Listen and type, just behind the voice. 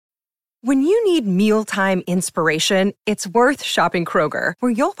When you need mealtime inspiration, it's worth shopping Kroger,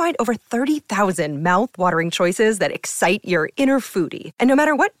 where you'll find over 30,000 mouth-watering choices that excite your inner foodie. And no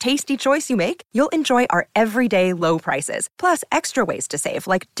matter what tasty choice you make, you'll enjoy our everyday low prices, plus extra ways to save,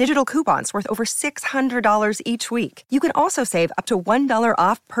 like digital coupons worth over $600 each week. You can also save up to $1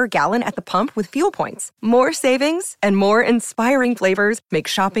 off per gallon at the pump with fuel points. More savings and more inspiring flavors make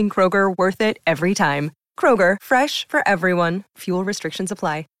shopping Kroger worth it every time. Kroger, fresh for everyone. Fuel restrictions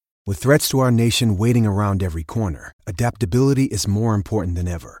apply. With threats to our nation waiting around every corner, adaptability is more important than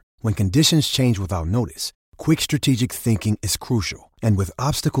ever. When conditions change without notice, quick strategic thinking is crucial. And with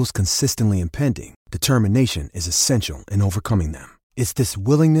obstacles consistently impending, determination is essential in overcoming them. It's this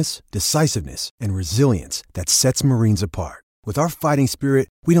willingness, decisiveness, and resilience that sets Marines apart. With our fighting spirit,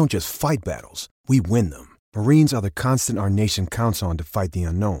 we don't just fight battles, we win them. Marines are the constant our nation counts on to fight the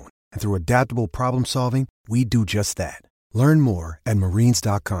unknown. And through adaptable problem solving, we do just that. Learn more at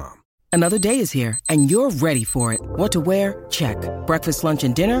marines.com. Another day is here, and you're ready for it. What to wear? Check. Breakfast, lunch,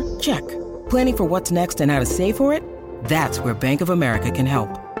 and dinner? Check. Planning for what's next and how to save for it? That's where Bank of America can help.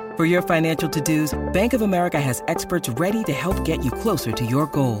 For your financial to-dos, Bank of America has experts ready to help get you closer to your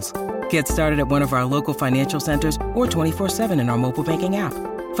goals. Get started at one of our local financial centers or 24/7 in our mobile banking app.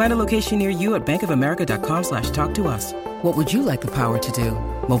 Find a location near you at bankofamerica.com/talktous. What would you like the power to do?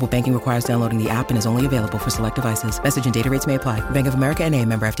 Mobile banking requires downloading the app and is only available for select devices. Message and data rates may apply. Bank of America N.A.,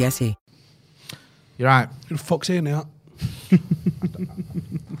 member FDIC. You're right. Who the fuck's here now?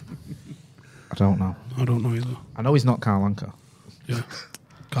 I don't know. I don't know either. I know he's not Carl Anka. Yeah.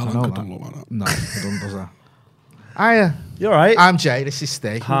 Carl Anka don't look like that. No, he don't, does that. Hiya. You're right. I'm Jay. This is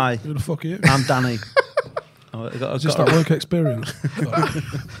Steve. Hi. Who the fuck are you? I'm Danny. Is this that work experience?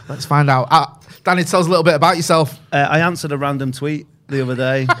 Let's find out. Danny, tell us a little bit about yourself. I answered a random tweet the other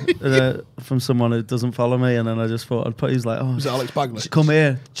day from someone who doesn't follow me, and then I just thought I'd put. He's like, "Oh, is it Alex Bagley? Come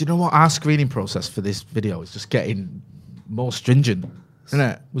here." Do you know what our screening process for this video is? Just getting more stringent, isn't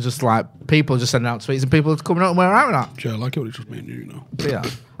it? We're just like people are just sending out tweets, and people are coming out and we're out with that. Yeah, I like it when it's just me and you know. Yeah,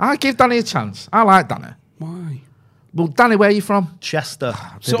 I give Danny a chance. I like Danny. Why? Well, Danny, where are you from? Chester.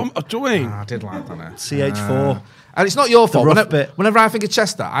 So I'm doing. I did like Danny. CH4. And it's not your fault. rough bit. Whenever I think of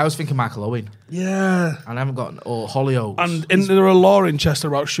Chester, I always think of Michael Owen. Yeah. And I haven't got Hollyoaks. And is there a law in Chester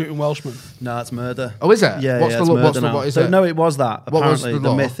about shooting Welshmen? No, it's murder. Oh, is it? Yeah, What's it's the murder now. what is So, it? no, it was that. What was Apparently, the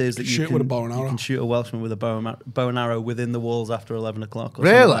law? myth is that you Shoot can, with a bow and arrow. you can shoot a Welshman with a bow and arrow within the walls after 11 o'clock. Or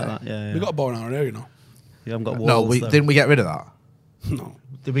Really? something like that. Yeah. We got a bow and arrow here, you know. You haven't got walls. No, though. didn't we get rid of that? No.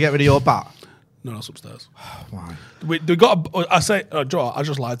 Did we get rid of your bat? No, that's upstairs. Why? We got I say, Joe, I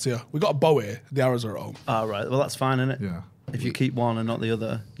just lied to you. We got a bow here. The arrows are at home. Oh, right. Well, that's fine, isn't it? Yeah. If you keep one and not the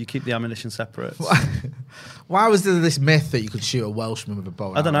other, you keep the ammunition separate. Why was there this myth that you could shoot a Welshman with a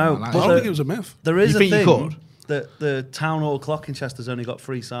bow? I don't know. I don't think it was a myth. There is You a think you thing could? that the town hall clock in Chester's only got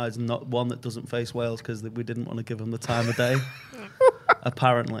 3 sides and not one that doesn't face Wales because we didn't want to give them the time of day.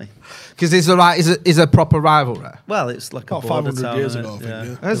 Apparently. Because is a proper rivalry. Well, it's like About a border 500 town, years isn't ago, I it? think,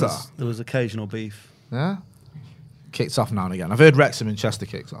 yeah. Is There that? was- There was occasional beef. Yeah. Kicks off now and again. I've heard Wrexham and Chester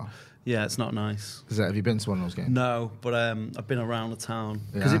kicks off. Yeah, it's not nice. Have you been to one of those games? No, but I've been around the town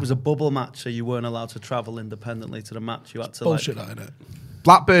because Yeah. it was a bubble match, so you weren't allowed to travel independently to the match. You had to Bullshit, that, innit?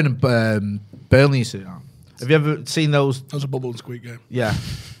 Blackburn and Burnley used to do that. Have you ever seen those? That was a bubble and squeak game. Yeah.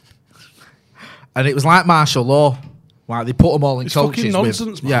 And it was like martial law. Like they put them all in It's coaches. fucking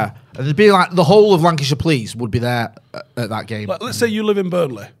nonsense, man. Yeah. And it'd be like the whole of Lancashire Police would be there at that game. Like, let's say you live in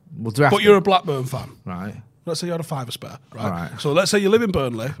Burnley, We'll draft but you're a them. Blackburn fan. Right. Let's say you had a £5 spare, right? All right. So let's say you live in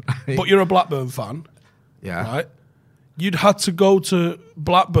Burnley, but you're a Blackburn fan, Yeah. right? You'd had to go to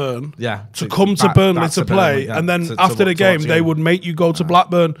Blackburn Yeah, to to- come to back- Burnley back to to play, Burnley, yeah, and then to after the look game, towards they you. would make you go to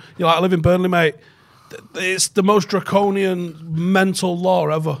Blackburn. You're like, I live in Burnley, mate. It's the most draconian mental law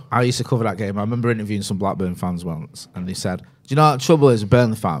ever. I used to cover that game. I remember interviewing some Blackburn fans once, and they said, "Do you know what the trouble is with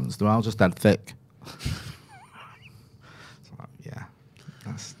Burnley fans? They're all just dead thick." It's like, yeah,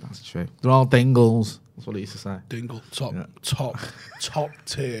 that's true. They're all dingles. That's what he used to say. Dingle, top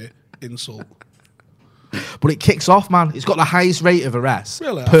tier insult. But it kicks off, man. It's got the highest rate of arrests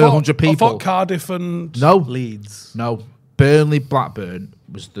Really? per I thought- 100 people. I thought Cardiff and No, Leeds. no. Burnley Blackburn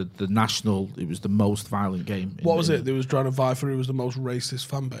was the national. It was the most violent game. what was it? They was trying to vie for who was the most racist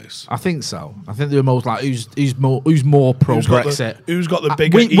fan base. I think so. I think they were most like who's more pro Brexit. Who's got the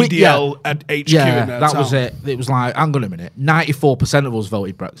bigger EDL at HQ Yeah, in their that town? was it. It was like, hang on a minute, 94% of us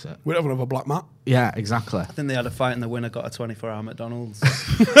voted Brexit. We don't have a black mat. Yeah, exactly. I think they had a fight and the winner got a 24-hour McDonald's.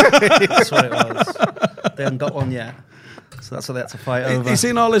 That's what it was. They haven't got one yet. So that's what they had to fight over. You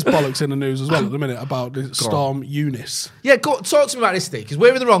seen all this bollocks in the news as well at the minute about the Storm Eunice? Yeah, talk to me about this thing, because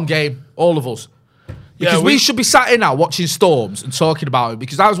we're in the wrong game, all of us. Because we should be sat here now watching Storms and talking about it,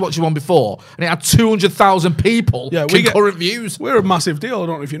 because I was watching one before and it had 200,000 people concurrent views. We're a massive deal. I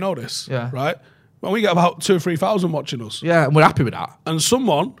don't know if you know this. Yeah. Right? Well, we get about 2,000 or 3,000 watching us. Yeah, and we're happy with that. And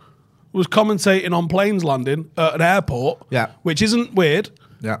someone was commentating on planes landing at an airport, which isn't weird.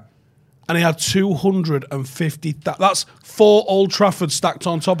 Yeah. And he had 250. That's 4 Old Trafford stacked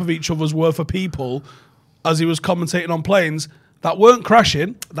on top of each other's worth of people as he was commentating on planes that weren't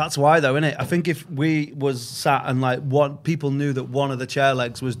crashing. That's why, though, innit? I think if we was sat and people knew that one of the chair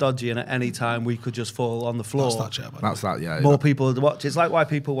legs was dodgy, and at any time we could just fall on the floor. That's that chair. That's that. Yeah. More people would watch. It's like why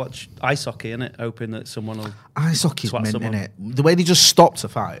people watch ice hockey, innit? Hoping that someone will. Ice hockey's mint, innit? The way they just stop to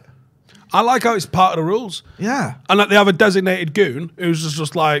fight. I like how it's part of the rules. Yeah. And that they have a designated goon who's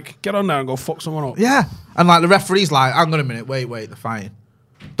just like, get on there and go fuck someone up. Yeah. And like the referee's like, hang on a minute, wait, they're fighting.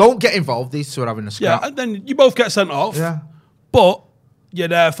 Don't get involved. These two are having a scrap. Yeah, and then you both get sent off. Yeah. But you're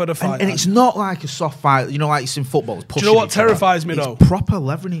there for the fight. And it's not like a soft fight, you know, like it's in football. It's do you know what terrifies me, though? It's proper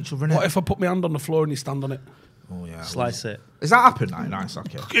levering each other, innit? What if I put my hand on the floor and you stand on it? Oh, yeah. Slice it. Has that happened like, in ice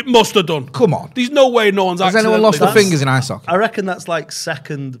hockey? It must have done. Come on. There's no way no one's Has anyone lost their fingers in ice hockey? I reckon that's like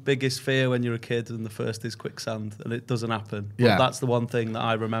second biggest fear when you're a kid, and the first is quicksand, and it doesn't happen. Yeah. But that's the one thing that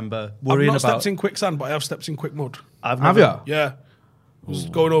I remember I've worrying not about. stepped in quicksand, but I have stepped in quick mud. Have you? Yeah. I was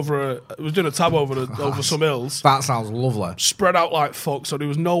going over I was doing a tab over some hills. That sounds lovely. Spread out like fuck, so there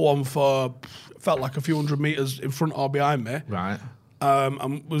was no one for, felt like a few hundred metres in front or behind me. Right.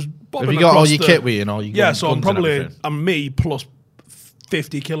 And was bobbing Have you got all across your kit with you and all your Yeah, so I'm guns and probably, everything? I'm me plus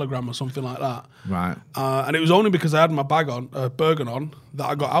 50 kilogram or something like that. Right. And it was only because I had my bag on, Bergen on, that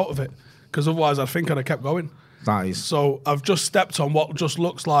I got out of it. Because otherwise I think I'd have kept going. That is. So I've just stepped on what just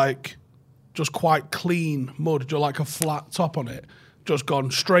looks like just quite clean mud, just like a flat top on it. Just gone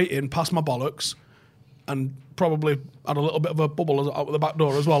straight in, past my bollocks, and probably had a little bit of a bubble out the back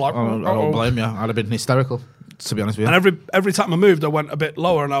door as well. Like, I don't blame you. I'd have been hysterical, to be honest with you. And every time I moved, I went a bit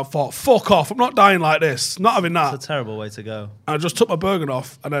lower, and I thought, fuck off, I'm not dying like this. Not having that. It's a terrible way to go. And I just took my Bergen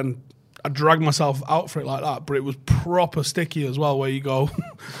off, and then I dragged myself out for it like that. But it was proper sticky as well, where you go,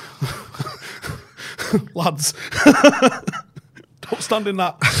 lads, don't stand in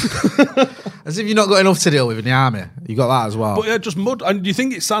that. As if you've not got enough to deal with in the army. You got that as well. But yeah, just mud. And you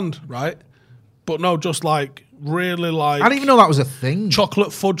think it's sand, right? But no, just like really like I didn't even know that was a thing.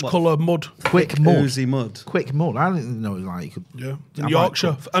 chocolate fudge colour mud. Quick mud. Oozy mud. Quick mud. I didn't know like you could. Yeah, in I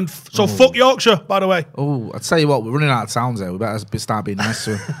Yorkshire. might- And so fuck Yorkshire, by the way. Oh, I tell you what, we're running out of towns here. We better start being nice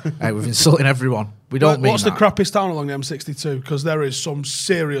to them. Hey, we've insulting everyone. We don't mean What's that. the crappiest town along the M62? Because there is some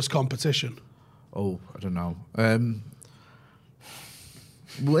serious competition. Oh, I don't know.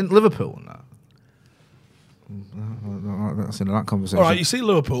 Well, in Liverpool and that. That's in that conversation. All right, you see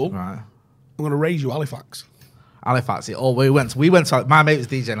Liverpool. Right. I'm going to raise you Halifax. Halifax. We went to. My mate was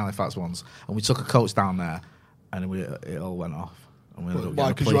DJing in Halifax once, and we took a coach down there, and it all went off. And we ended up Why?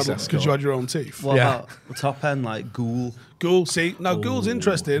 getting a police Because escort. you had your own teeth. What Yeah. about the top end, like Ghoul? Ghoul. See, now Ghoul's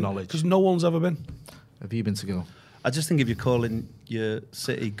interesting knowledge. because no one's ever been. Have you been to go? I just think if you're calling your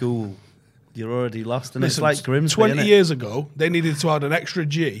city Ghoul, you're already lost. And Listen, it's like Grimsby, 20 innit? years ago, they needed to add an extra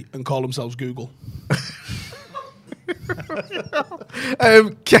G and call themselves Google.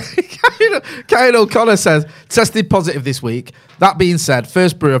 Kyle O'Connor says, tested positive this week. That being said,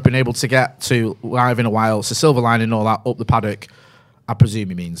 first brew I've been able to get to live in a while. So silver lining all that up the paddock. I presume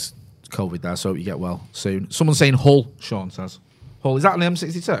he means COVID there, so hope you get well soon. Someone saying Hull, Sean says. Hull, is that on the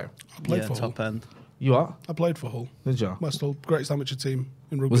M62? I played Yeah, for top Hull. end. You are? I played for Hull. Did you? West Hull, greatest amateur team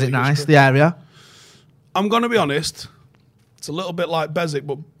in rugby. Was it league nice, history. the area? I'm going to be honest. It's a little bit like Beswick,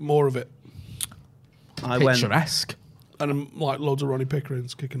 but more of it. I went Picturesque. And like loads of Ronnie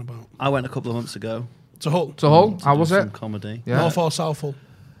Pickerings kicking about. a couple of months ago. To Hull. To Hull? How to was do some it? comedy. Yeah. North or South Hull.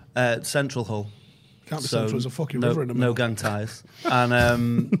 Central Hull. Can't be Central, there's a fucking no, river in the no middle. gang ties.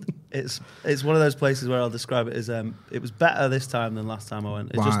 And it's one of those places where I'll describe it as it was better this time than last time I went.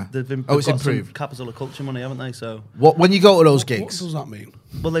 It's Why? just they've Oh, it's got some improved. capital of culture money, haven't they? So What when you go to those What gigs? does that mean?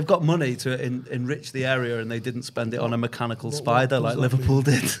 well, they've got money to enrich the area, and they didn't spend it on a mechanical what spider does like that Liverpool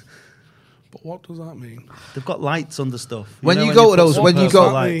did. But what does that mean? They've got lights under stuff. When know, you go to put those, some when you purple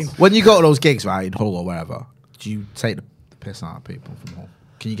go, lights. when you go to those gigs, right, in Hull or wherever, do you take the piss out of people from Hull?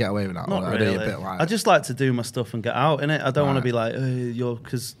 Can you get away with that? Not Or are they really. a bit like, I just like to do my stuff and get out, innit? I don't want to Right. be like, you're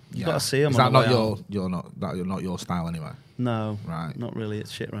because you've yeah. got to see them. Is that not you're not your style anyway? No, Right. not really.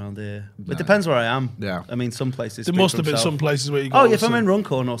 It's shit around here. No. It depends where I am. Yeah. I mean, some places. There speak must for have been themselves. some places where you go. Oh, if I'm so- in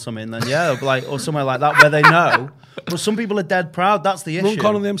Runcorn or something, then yeah, like or somewhere like that where they know. But some people are dead proud. That's the issue.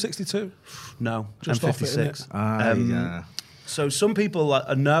 Runcorn on the M62. No, Just off it, M56. Yeah. So some people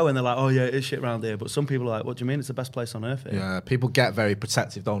know and they're like, oh yeah, it is shit around here. But some people are like, what do you mean? It's the best place on earth here. Yeah, people get very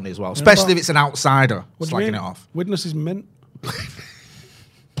protective, don't they, as well? Especially if it's an outsider slagging it off. Widnes is mint. Do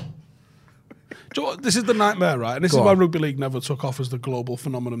you know what? This is the nightmare, right? And this Go is why on. rugby league never took off as the global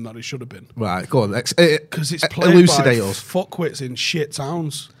phenomenon that it should have been. Right, go on. Because it's played elucidate by us. fuckwits in shit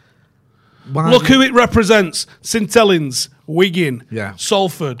towns. Why- Look who it represents: St Helens, Wigan, Yeah.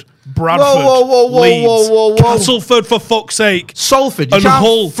 Salford, Bradford, Whoa, Leeds, Castleford, for fuck's sake. Salford, you and can't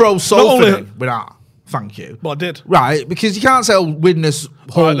Hull. throw Not Salford only- in without. Thank you. Well, I did. Right, because you can't say Widnes,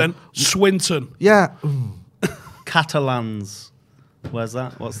 Hull. Right then, Swinton. Yeah. Catalans. Where's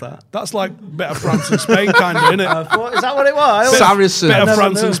that? What's that? That's like a bit of France and Spain, kind of, isn't it? Is that what it was? Saracen. Bit of never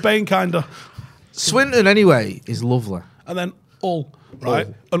France knew. and Spain, kind of. Swinton, anyway, is lovely. And then Hull, right?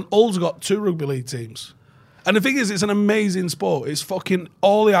 And Hull's got 2 rugby league teams. And the thing is, it's an amazing sport. It's fucking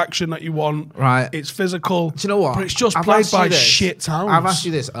all the action that you want. Right. It's physical. Do you know what? But it's just I've played asked you by this. shit towns. I've asked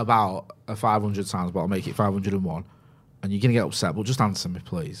you this about 500 times, but I'll make it 501. And you're going to get upset, but just answer me,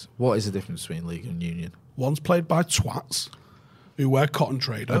 please. What is the difference between League and Union? One's played by twats who wear cotton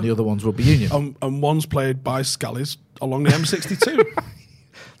trader. And the other one's Rugby Union. And one's played by scallies along the M62.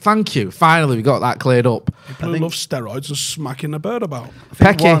 Thank you. Finally, we got that cleared up. People who love steroids and smacking a bird about.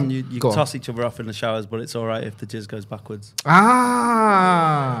 Pecky. One, you Go on. toss each other off in the showers, but it's all right if the jizz goes backwards.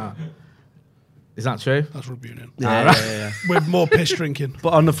 Ah. Is that true? That's rugby union. Yeah. With more piss drinking.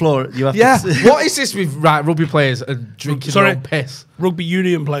 But on the floor, you have Yeah. to... What is this with rugby players and drinking Sorry. their own piss? Rugby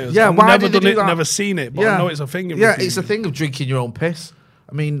union players. Yeah, I've why never did they done do it, that? never seen it, but I know it's a thing in Yeah, rugby it's a union. thing of drinking your own piss.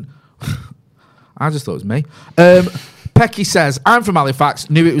 I mean, I just thought it was me. Pecky says, I'm from Halifax,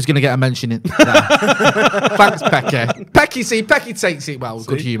 knew it was going to get a mention in there. Thanks, Pecky. Pecky takes it well, with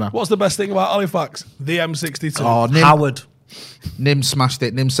good humour. What's the best thing about Halifax? The M62. Oh, Nim, Howard. Nim smashed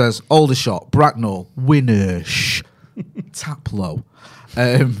it. Nim says, Aldershot, Bracknell, Winnersh, Taplow.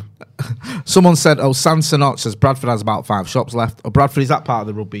 Someone said, San Sinot says Bradford has about 5 shops left. Bradford, is that part of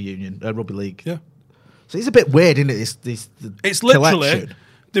the rugby union, rugby league? Yeah. So it's a bit weird, isn't it? It's literally, collection.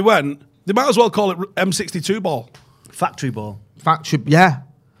 they might as well call it M62 ball. Factory ball. Factory, yeah.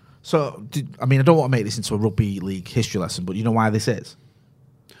 So, I mean, I don't want to make this into a rugby league history lesson, but you know why this is?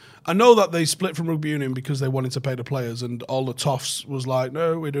 I know that they split from rugby union because they wanted to pay the players, and all the toffs was like,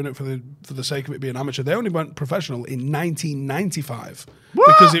 no, we're doing it for the sake of it being amateur. They only went professional in 1995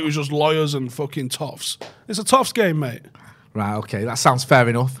 because it was just lawyers and fucking toffs. It's a toffs game, mate. Right, okay, that sounds fair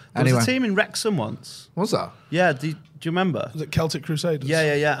enough. There Anyway, was a team in Wrexham once. what's that? Yeah, do you remember? Was it Celtic Crusaders?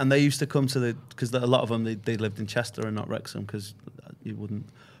 Yeah. And they used to come to because a lot of them, they lived in Chester and not Wrexham because you wouldn't.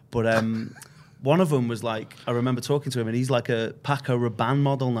 But one of them was like, I remember talking to him and he's like a Paco Rabanne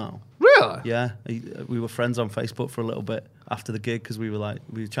model now. Really? Yeah, we were friends on Facebook for a little bit after the gig because we were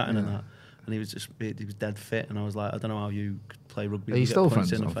chatting and that, and he was dead fit, and I was like, I don't know how you could play rugby. Are you get still points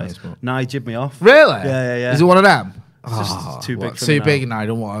friends in on the face. Facebook? No, he jibbed me off. Really? Yeah. Is it one of them? It's just too big what, for too me now. big, and I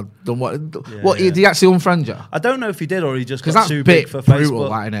don't want. Yeah, What? yeah. Did he actually unfriend you? I don't know if he did or he just Because got that's too a big bit for brutal,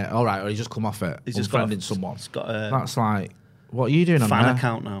 Facebook. that, innit? All right, or he just come off it. He's just got unfriending someone. He's got a That's like, what are you doing on fan there?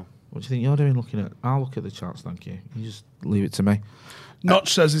 account now. What do you think you're doing? Looking at? I'll look at the charts. Thank you. You just leave it to me.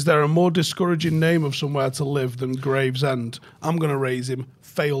 Notch says, is there a more discouraging name of somewhere to live than Gravesend? I'm going to raise him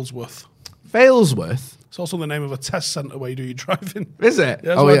Failsworth. Failsworth. It's also the name of a test centre where you do your driving. Is it? Yeah,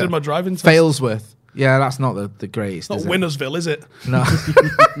 that's where I did my driving test. Failsworth. Yeah, that's not the greatest. Not is it? Winnersville, is it? No.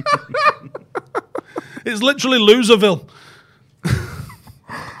 It's literally Loserville.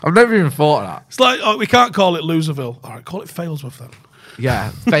 I've never even thought of that. It's like, we can't call it Loserville. All right, call it Failsworth then.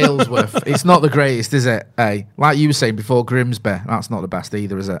 Yeah, Failsworth. It's not the greatest, is it? Hey, like you were saying before, Grimsby. That's not the best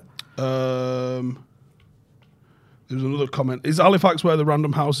either, is it? There's another comment. Is Halifax where the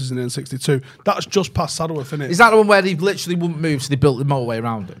random house is in N62? That's just past Saddleworth, isn't it? Is that the one where they literally wouldn't move, so they built the motorway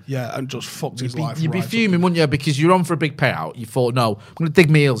around it? Yeah, and just fucked his life. You'd be right up. fuming, wouldn't you? Because you're on for a big payout. You thought, no, I'm going to dig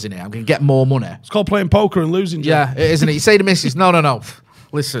my heels in it. I'm going to get more money. It's called playing poker and losing. Joe. Yeah, it isn't it? You say to missus, no.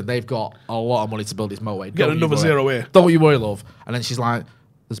 Listen, they've got a lot of money to build this motorway. Get Don't you another worry. zero here. Don't you worry, love. And then she's like,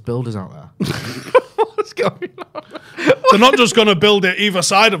 there's builders out there. What's going on? They're not just going to build it either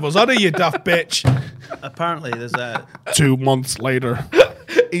side of us, are they, you daft bitch? Apparently, there's a 2 months later.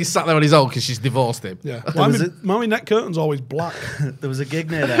 He's sat there on his own because she's divorced him. Yeah. was My net curtain's always black. there was a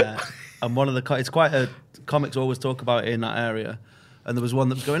gig near there, and one of the it's quite a comics always talk about it in that area. And there was one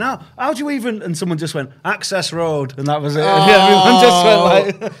that was going, how do you even? And someone just went, Access Road, and that was it. And everyone just went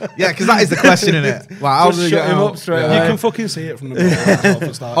like, Yeah, because that is the question, isn't it? Like, how Just do they shut get him out? up straight You away. can fucking see it from the middle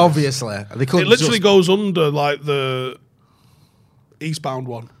for starters. Obviously. They couldn't It literally just- goes under like the eastbound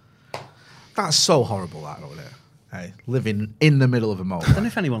one. That's so horrible, that, isn't it? Hey, living in the middle of a moat. I don't know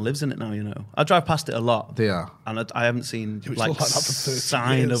if anyone lives in it now. You know, I drive past it a lot. They are. And I haven't seen it's like not like that for 30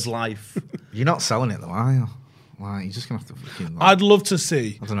 sign years. of life. You're not selling it though, are you? Like, you're just gonna have to fucking. Like, I'd love to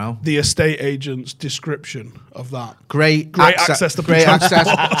see. I don't know. The estate agent's description of that. Great access to great transport.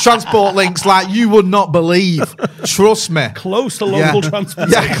 access. Transport links like you would not believe. Trust me. Close to local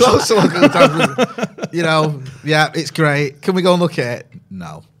transportation. Yeah, close to local transportation. You know, yeah, it's great. Can we go and look at it?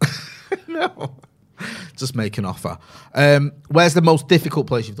 No. No. Just make an offer. Where's the most difficult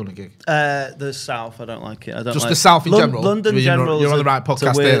place you've done a gig? The South, I don't like it. I don't Just like the South in general? London You're general. on the right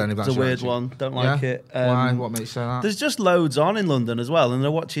podcast there then, if that's It's a your weird attitude. one. Don't like Yeah? it. Why? What makes you say that? There's just loads on in London as well, and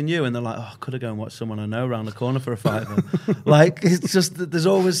they're watching you, and they're like, "Oh, I could have gone and watched someone I know around the corner for a fiver." Like, it's just that there's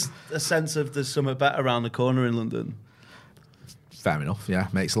always a sense of there's something better around the corner in London. Fair enough, yeah,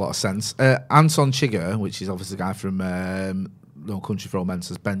 makes a lot of sense. Anton Chigurh, which is obviously the guy from No Country for Old Men,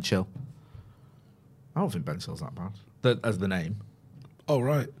 says Ben Chill. I don't think Ben Chill's that bad. As the name. Oh,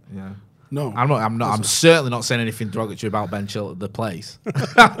 right. Yeah. No. I'm certainly not saying anything derogatory about Ben Chill at the place.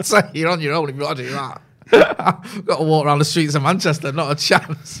 I'd say you're on your own if you want to do that. I've got to walk around the streets of Manchester, not a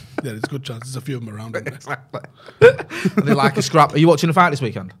chance. Yeah, there's a good chance. There's a few of them around. Isn't there? Exactly. And they like a scrap. Are you watching the fight this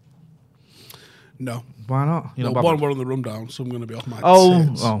weekend? No. Why not? You're No, not one, bothered? we're on the rundown, so I'm going to be off my Oh,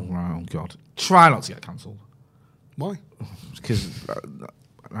 tits. right, oh, God. Try not to get cancelled. Why? Because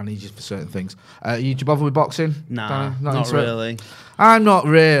I need you for certain things. Do you bother with boxing? Nah, Danny? not into it? really. I'm not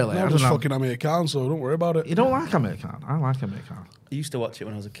really. I I'm don't just know. fucking Amir Khan, so don't worry about it. You don't like Amir Khan? I like Amir Khan. I used to watch it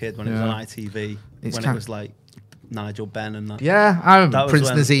when I was a kid, when it was Yeah. on ITV, It's when kind- it was like Nigel Benn and that. Yeah, I remember That was Prince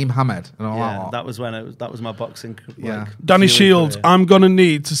when- Nazeem Hamed and all Yeah, that. that was when that was my boxing. Yeah. Danny viewing Shields, career. I'm going to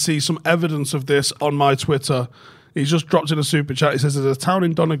need to see some evidence of this on my Twitter. He's just dropped in a super chat. He says there's a town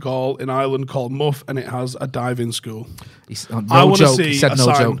in Donegal in Ireland called Muff, and it has a diving school. No I want to joke. see He said a no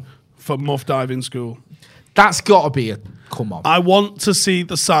sign joke. for Muff Diving School. That's got to be a come on. I want to see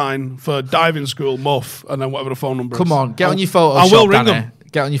the sign for diving school Muff, and then whatever the phone number is. Come on, get on your I Photoshop, will ring Danny. them.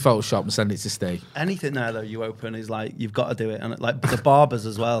 Get on your Photoshop and send it to Steve. Anything there though you open is like you've got to do it, and like the barbers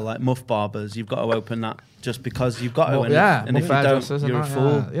as well, like Muff barbers, you've got to open that just because you've got to. Well, and yeah, if, and muff if you don't, hairdressers and you're a that,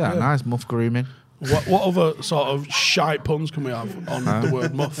 fool. Yeah, nice muff grooming. What other sort of shite puns can we have on the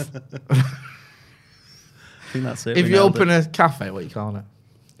word Muff? I think that's it. If we you nailed open it. a cafe, what you calling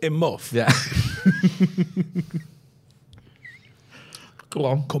it? In Muff? Yeah. Go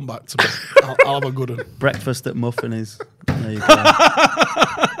on. Come back to me. I'll have a good one. Breakfast at Muffin is. There you go.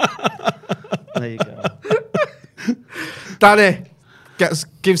 There you go. Danny,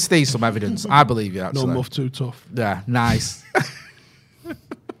 give Steve some evidence. I believe you, No actually. Muff too tough. Yeah, nice.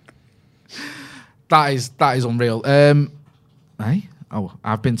 That is unreal. Hey? Oh,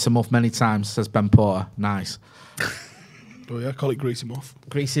 I've been to Muff many times, says Ben Porter. Nice. Oh yeah, call it Greasy Muff.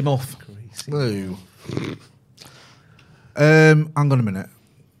 Greasy Muff. Ooh. Hang on a minute.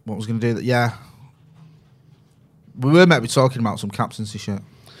 What was going to do that? Yeah. We were meant to be talking about some captaincy shit.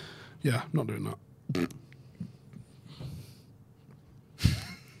 Yeah, not doing that.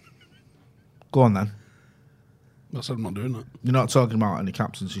 Go on then. I said I'm not doing that. You're not talking about any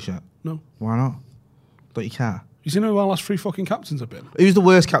captaincy shit. No. Why not? Don't you care? You seen who our last three fucking captains have been? Who's the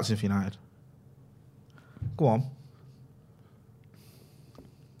worst captain for United? Go on.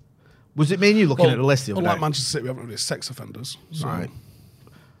 Was it me and you looking at the list the other unlike day? Manchester City, we haven't really sex offenders. So. Right.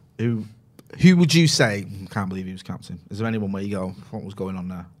 Who would you say? Can't believe he was captain. Is there anyone where you go, what was going on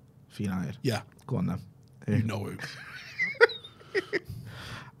there for United? Yeah, Go on then. you know who.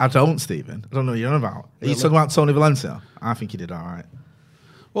 I don't, Stephen. I don't know what you're on about. Are you Really? talking about Tony Valencia? I think he did all right.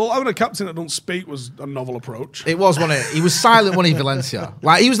 Well, having a captain that don't speak was a novel approach. It was, wasn't it? He was silent when he Valencia.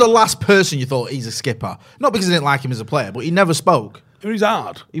 Like, he was the last person you thought he's a skipper. Not because I didn't like him as a player, but he never spoke. He's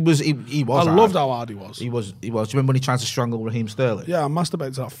hard. He was I hard. loved how hard he was. He was. Do you remember when he tried to strangle Raheem Sterling? Yeah, I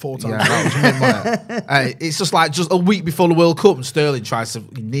masturbated to that 4 times. Yeah, that was him, wasn't it? It's just like just a week before the World Cup, and Sterling tries to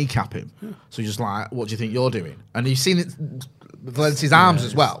kneecap him. So just like, what do you think you're doing? And you've seen it, Valencia's arms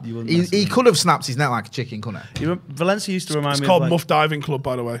as well. you wouldn't He mess with him. could have snapped his neck like a chicken, couldn't he? Valencia used to remind It's me called of like, Muff Diving Club,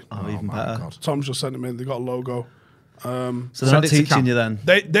 by the way. Oh, even my better. God. Tom's just sent them in. They got a logo. So they're Send not it to teaching Cam. you then.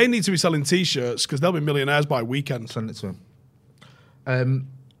 They need to be selling T-shirts because they'll be millionaires by weekend. Send it to him.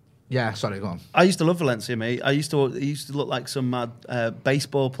 Yeah, sorry, go on. I used to love Valencia, mate. He used to look like some mad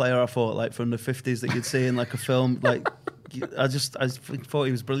baseball player. I thought, like from the 50s that you'd see in like a film. Like, I thought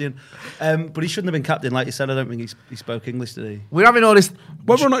he was brilliant. But he shouldn't have been captain, like you said. I don't think he spoke English, did he? We're having all this.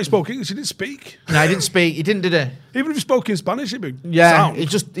 Whether or not he spoke English, he didn't speak. No, he didn't speak. He didn't, did he? Even if he spoke in Spanish, he'd be Yeah, sound.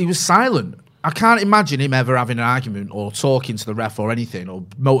 he was silent. I can't imagine him ever having an argument or talking to the ref or anything or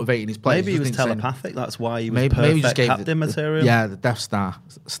motivating his players. Maybe he was Just didn't say telepathic. That's why he was Maybe perfect he just gave captain material. Yeah, the Death Star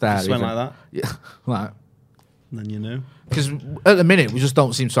stare. Just went even. like that. Yeah, like And then you knew. Because at the minute, we just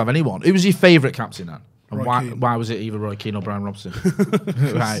don't seem to have anyone. Who was your favourite captain then? And Roy Keane. why was it either Roy Keane or Brian Robson?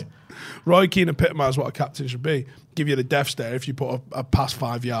 Right. Roy Keane epitomised what a captain should be. Give you the death stare if you put a pass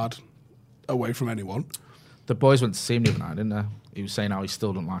 5 yard away from anyone. The boys went to see him the other night, didn't they? He was saying how he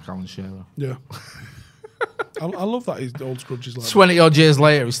still don't like Alan Shearer. Yeah. I love that he's old scrunches like 20 odd years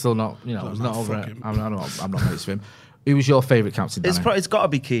later, he's still not, he's not over fuck it. him. I'm not mates with him. Who was your favourite captain, Danny? It's got to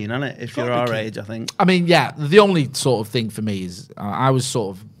be Keane, isn't it? If you're our age, I think. I mean, yeah, the only sort of thing for me is I was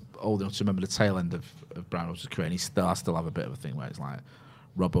sort of old enough to remember the tail end of Brian Robson's career, and I still have a bit of a thing where it's like,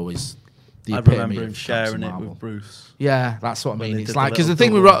 Robbo is the I epitome remember him of sharing Captain it Marvel. with Bruce. Yeah, that's what I mean. they It's did like, the because the little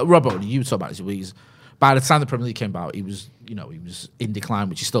thing with double. Robbo, and you talk about is he's, by the time the Premier League came about, he was in decline,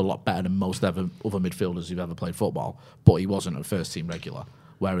 which is still a lot better than most other midfielders who've ever played football, but he wasn't a first team regular.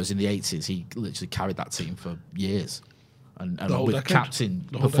 Whereas in the 80s, he literally carried that team for years. And whole with decade. captain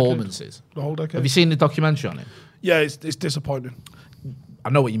The whole performances. The whole decade. Have you seen the documentary on him? Yeah, it's disappointing.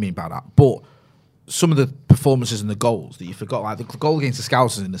 I know what you mean by that, but some of the performances and the goals that you forgot, like the goal against the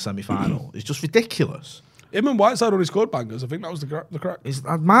Scousers in the semi-final, is just ridiculous. Him and Whiteside only scored bangers. I think that was the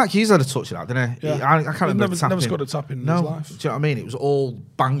crack. Mark Hughes had a touch of that, didn't he? Yeah. I can't remember Never scored a tap in his life. Do you know what I mean? It was all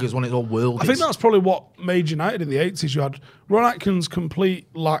bangers, wasn't it? All worldies. I think that's probably what made United in the 80s. You had Ron Atkins' complete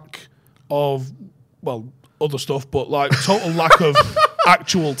lack of, other stuff, but like total lack of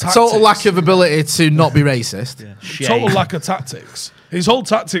actual tactics. total lack of ability to not be racist. Total lack of tactics. His whole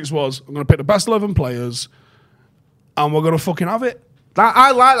tactics was, I'm going to pick the best 11 players and we're going to fucking have it.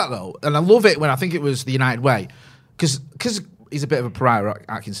 I like that though, and I love it when I think it was the United way, because he's a bit of a pariah,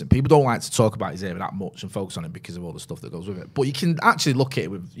 Atkinson. People don't like to talk about his era that much and focus on him because of all the stuff that goes with it. But you can actually look at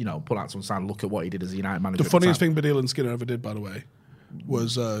it with, put out to one side and look at what he did as a United manager. The funniest thing Badil and Skinner ever did, by the way,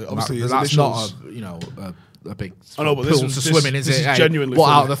 was obviously his that's initials. not a big I know, but pool this to is swim in, is this it? is genuinely what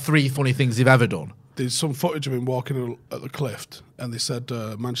funny. out of the 3 funny things they've ever done? There's some footage of him walking at the cliff, and they said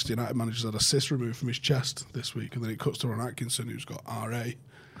Manchester United manager's had a cyst removed from his chest this week, and then it cuts to Ron Atkinson, who's got RA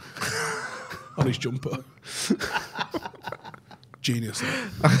on his jumper. Genius.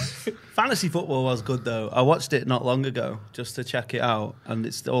 Fantasy football was good though. I watched it not long ago just to check it out, and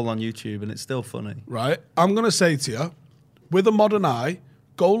it's all on YouTube, and it's still funny. Right? I'm going to say to you, with a modern eye,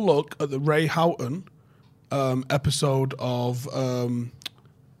 go look at the Ray Houghton episode of,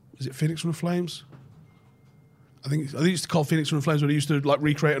 is it Phoenix from the Flames? I think it used to call Phoenix from the Flames when he used to like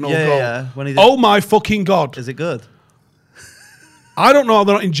recreate an old goal. Yeah, when he did. Oh my fucking God. Is it good? I don't know how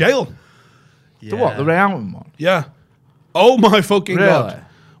they're not in jail. The what? The Ray Allen one? Yeah. Oh my fucking Really? God.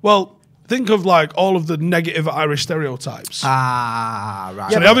 Well, think of like all of the negative Irish stereotypes. Ah,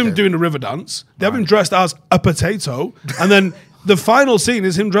 right. So they have him doing the river dance. They have him dressed as a potato. And then the final scene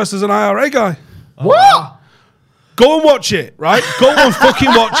is him dressed as an IRA guy. What? Go and watch it, right? Go and fucking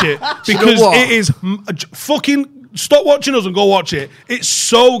watch it. Because what? it is fucking... Stop watching us and go watch it. It's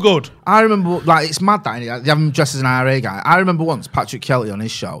so good. I remember, like, it's mad that they have him dressed as an IRA guy. I remember once Patrick Kelly on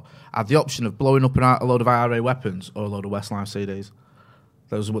his show had the option of blowing up a load of IRA weapons or a load of Westlife CDs.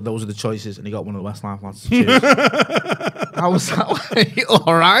 Those are the choices, and he got one of the Westlife lads to choose. I was like,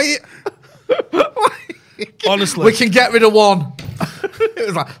 all right. Honestly. We can get rid of one. It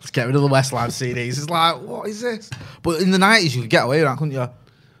was like, let's get rid of the Westlife CDs. It's like, what is this? But in the 90s, you could get away with that, couldn't you?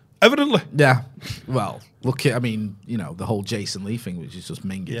 Evidently. Yeah. Well, look at, the whole Jason Lee thing, which is just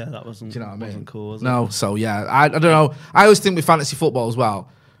minging. Yeah, that wasn't. Do you know what I mean? Wasn't cool, was it? No, so yeah, I don't know. I always think with fantasy football as well.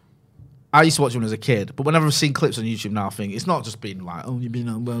 I used to watch it when I was a kid, but whenever I've seen clips on YouTube now, I think it's not just being like, oh, you've been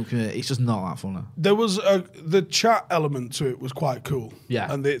unwelcome. It's just not that funny. There was the chat element to it was quite cool.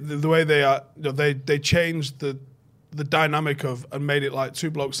 Yeah. And the way they are, they changed the dynamic of and made it like two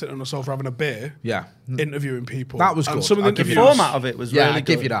blokes sitting on a sofa having a beer, Yeah. interviewing people. That was and good. some of the I'll give The you interviews, format of it was Yeah, really I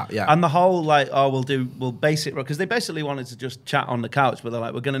give good. you that, yeah. And the whole we'll base it because they basically wanted to just chat on the couch, but they're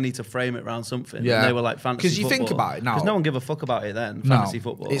like, we're going to need to frame it around something. Yeah. And they were like fantasy 'Cause you think football. about it now- because no one give a fuck about it then. No, Fantasy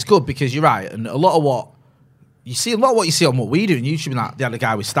football. it's good because you're right, and a lot of what you see on what we do on YouTube, and that they had a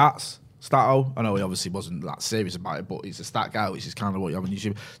guy with stats. Stato, I know he obviously wasn't that serious about it, but he's a stat guy, which is kind of what you have on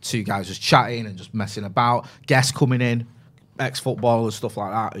YouTube. Two guys just chatting and just messing about, guests coming in, ex-footballers, stuff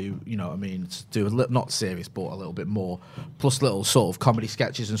like that, who, to do not serious, but a little bit more, plus little sort of comedy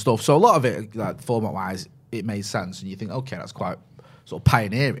sketches and stuff. So a lot of it, like format-wise, it made sense, and you think, okay, that's quite sort of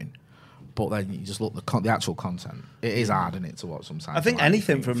pioneering. But then you just look at the actual content. It is hard, isn't it, to watch sometimes. I think like,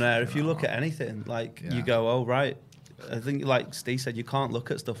 anything from there, if you look at anything, Yeah. you go, oh, right. I think, like Steve said, you can't look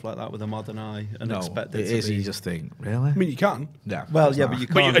at stuff like that with a modern eye and no, expect it it to is. be... You just think, really? I mean, you can. Yeah. Well, yeah, but you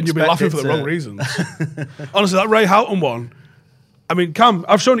can't. And you'll be expect laughing it for the to- wrong reasons. Honestly, that Ray Houghton one. I mean, Cam,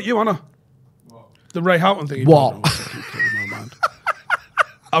 I've shown it you, Anna. The Ray Houghton thing. What? No, mind.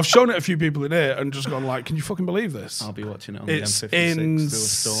 I've shown it a few people in here and just gone like, can you fucking believe this? I'll be watching it on It's the M56 through a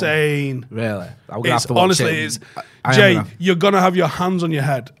storm. insane. Really? I'm gonna have It's to watch honestly, it. it's I am Jay. gonna- You're gonna have your hands on your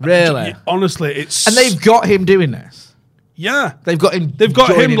head. Really? Honestly, it's And they've got him doing this. yeah. They've got him. They've got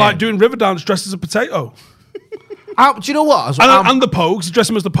him joining like in. doing river dance dressed as a potato, Do you know what? As well, and the Pogues dress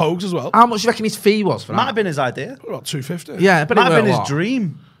him as the Pogues as well. how much do you reckon his fee was for Might that? have been his idea. About $250. Yeah, but Might have been his what?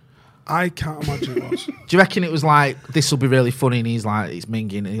 dream. I can't imagine it was. Do you reckon it was like, this will be really funny, and he's like, it's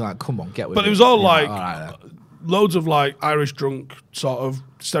minging, and he's like, come on, get with it. But it was all Yeah, like all right, then. loads of like Irish drunk sort of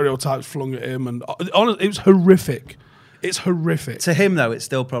stereotypes flung at him, and honestly, it was horrific. It's horrific. To him, though, it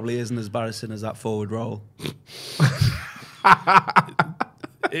still probably isn't as embarrassing as that forward roll.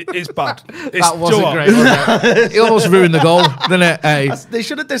 It's bad. It's, That wasn't Joe, great, was it? He almost ruined the goal, didn't it? Hey. They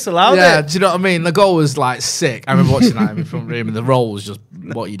should have disallowed Yeah, it. do you know what I mean? The goal was like sick. I remember watching that in the front room, and the roll was just,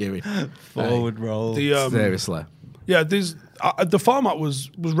 what are you doing? Forward roll. The, Seriously. yeah, the format was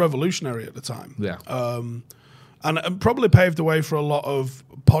revolutionary at the time. Yeah. And probably paved the way for a lot of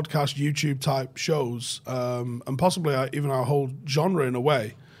podcast, YouTube type shows, and possibly even our whole genre in a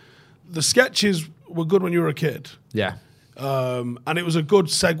way. The sketches were good when you were a kid, Yeah. and it was a good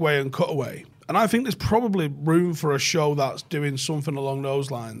segue and cutaway. And I think there's probably room for a show that's doing something along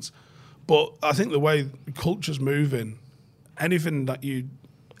those lines. But I think the way culture's moving, anything that you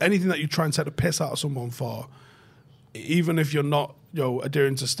try and take the piss out of someone for, even if you're not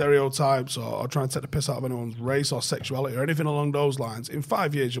adhering to stereotypes or trying to take the piss out of anyone's race or sexuality or anything along those lines, in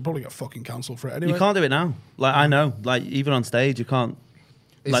 5 years you'll probably get fucking cancelled for it anyway. You can't do it now. Like, I know. Like, even on stage, you can't.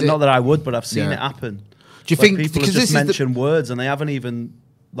 Is Like, it- not that I would, but I've seen Yeah. it happen. Do you Like, think people because have this just is the- mentioned words and they haven't even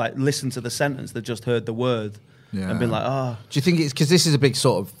like listened to the sentence? They've just heard the word and been like, "Oh, Do you think it's because this is a big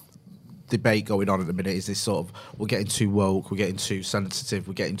sort of debate going on at the minute? Is this sort of, we're getting too woke, we're getting too sensitive,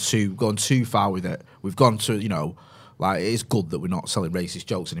 we're going too far with it? We've gone to, like, it is good that we're not selling racist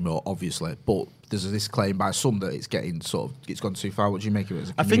jokes anymore, obviously, but there's this claim by some that it's gone too far. What do you make of it? As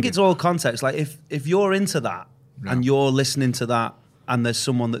a I think comedian? it's all context. Like, if you're into that and you're listening to that, and there's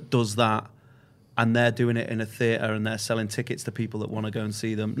someone that does that, and they're doing it in a theatre and they're selling tickets to people that want to go and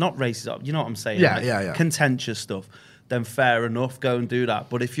see them, not racist, you know what I'm saying? Yeah, like, yeah. contentious stuff, then fair enough, go and do that.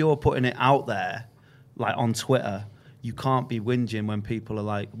 But if you're putting it out there, like on Twitter, you can't be whinging when people are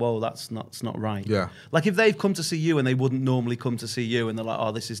like, whoa, that's not right. Yeah. Like, if they've come to see you and they wouldn't normally come to see you and they're like,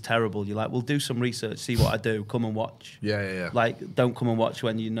 oh, this is terrible, you're like, well, do some research, see what I do, come and watch. Yeah. Like, don't come and watch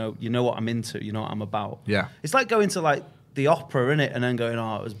when you know what I'm into, you know what I'm about. Yeah. It's like going to like the opera, innit, and then going,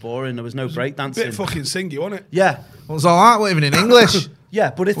 oh, it was boring, there was no breakdancing. Bit fucking singy, wasn't it? Yeah. Well, it's all right, we're even in English.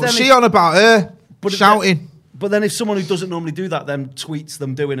 Yeah, but if What's then she on about her? But if Shouting. But then if someone who doesn't normally do that then tweets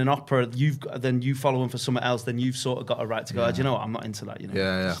them doing an opera, then you follow them for something else, then you've sort of got a right to go, oh, do you know what, I'm not into that, you know.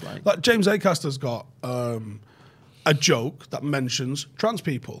 Yeah. It's like- Like James Acaster's got a joke that mentions trans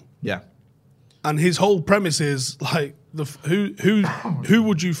people. Yeah. And his whole premise is like, who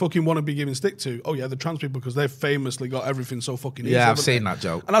would you fucking want to be giving stick to? Oh yeah, the trans people, because they've famously got everything so fucking easy. Yeah, I've haven't seen they? that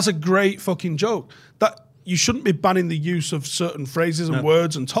joke. And that's a great fucking joke. That you shouldn't be banning the use of certain phrases and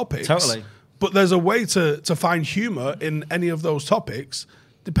words and topics. Totally. But there's a way to find humour in any of those topics,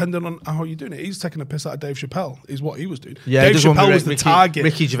 depending on how you're doing it. He's taking a piss out of Dave Chappelle, is what he was doing. Yeah, Dave there's one Chappelle with was the target.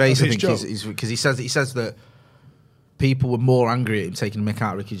 Ricky Gervais, I of his think, joke. is because he says that people were more angry at him taking a mick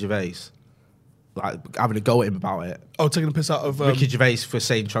out of Ricky Gervais, like having a go at him about it. Oh, taking a piss out of Ricky Gervais for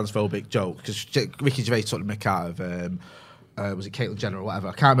saying transphobic joke, because Ricky Gervais took the mick out of was it Caitlyn Jenner or whatever?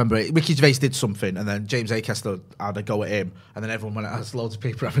 I can't remember. Ricky Gervais did something, and then James Acaster had a go at him, and then everyone went, "There's loads of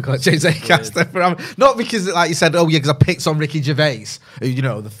people having a go at James Acaster for not because, like you said, oh yeah, because I picked on Ricky Gervais,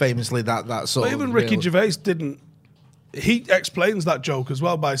 the famously that sort But of. even Ricky real- Gervais didn't. He explains that joke as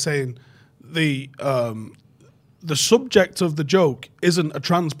well by saying the subject of the joke isn't a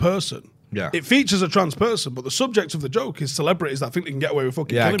trans person. Yeah. It features a trans person, but the subject of the joke is celebrities that think they can get away with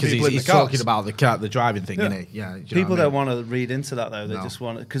fucking Yeah, killing because people in he's the cars. talking about the driving thing, Yeah. isn't he? Yeah. People don't want to read into that though. They No. just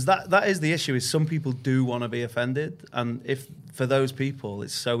want because that is the issue. Is some people do want to be offended, and if for those people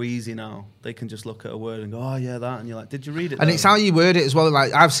it's so easy now, they can just look at a word and go, "Oh yeah, that," and you're like, "Did you read it?" And though?" it's how you word it as well.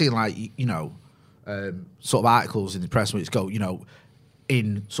 Like I've seen, like sort of articles in the press where it's go,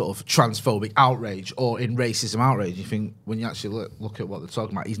 in sort of transphobic outrage or in racism outrage. You think when you actually look at what they're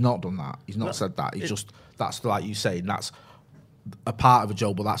talking about, he's not done that. He's not said that. He's just that's like you saying that's a part of a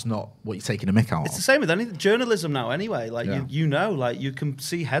joke, but that's not what you're taking a mick out It's the of. same with any journalism now. Anyway, like Yeah. like you can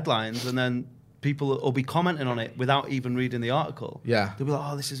see headlines and then people will be commenting on it without even reading the article. Yeah. They'll be like,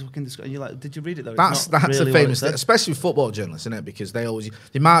 "Oh, this is fucking disgusting." And you're like, "Did you read it though?" That's It's not really a what famous it thing, said. especially with football journalists, isn't it? Because they always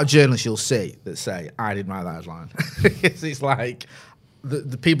the amount of journalists you'll see that say, "I didn't write that headline." it's like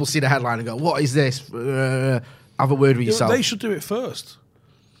the people see the headline and go, "What is this?" Have a word with yourself. They should do it first.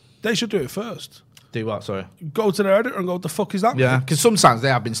 They should do it first. Do what? Sorry. Go to their editor and go, what the fuck is that? Yeah, because sometimes they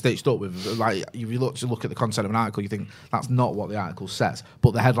have been stitched up with, like, if you look at the content of an article, you think that's not what the article says,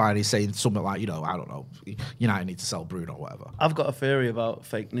 but the headline is saying something like, I don't know, United need to sell Bruno or whatever. I've got a theory about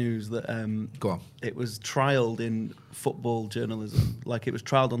fake news that Go on. it was trialled in football journalism. Like, it was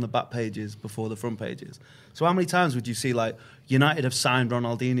trialled on the back pages before the front pages. So how many times would you see, like, United have signed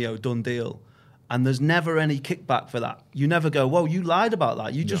Ronaldinho, done deal, and there's never any kickback for that? You never go, whoa, you lied about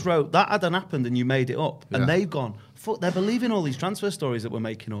that. You just wrote, that hadn't happened and you made it up. And they've gone, fuck, they're believing all these transfer stories that we're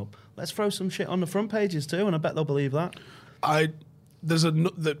making up. Let's throw some shit on the front pages too, and I bet they'll believe that.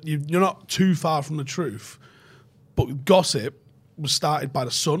 You're not too far from the truth, but gossip was started by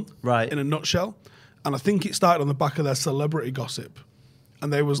The Sun, right, in a nutshell. And I think it started on the back of their celebrity gossip.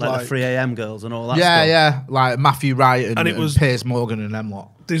 And they was like the 3 a.m. girls and all that stuff. Yeah, like Matthew Wright and it was Piers Morgan and them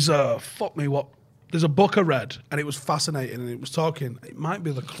lot. There's a book I read, and it was fascinating, and it was talking, it might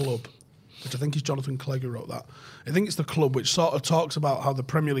be The Club, which I think is Jonathan Clegg who wrote that. I think it's The Club, which sort of talks about how the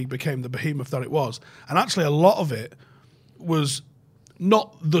Premier League became the behemoth that it was. And actually a lot of it was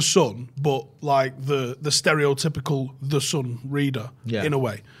not The Sun, but like the stereotypical The Sun reader, in a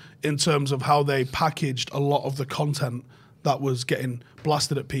way, in terms of how they packaged a lot of the content that was getting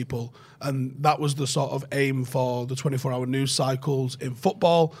blasted at people. And that was the sort of aim for the 24-hour news cycles in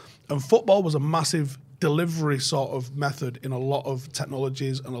football. And football was a massive delivery sort of method in a lot of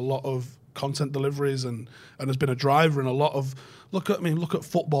technologies and a lot of content deliveries, and has been a driver in a lot of look at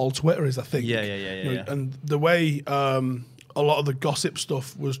football Twitter is a thing. Yeah. And the way a lot of the gossip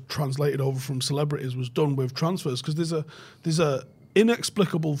stuff was translated over from celebrities was done with transfers, because there's a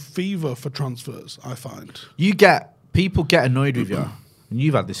inexplicable fever for transfers, I find. People get annoyed with you, and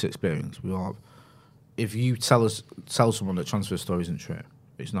you've had this experience. We all have. If you tell someone that transfer story isn't true,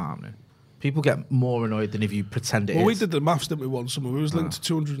 it's not happening. People get more annoyed than if you pretend it is. Well, we did the maths, didn't we, one summer? We was linked to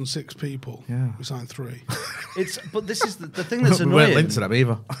 206 people. Yeah. We signed 3. But this is the thing that's We annoying. weren't linked to them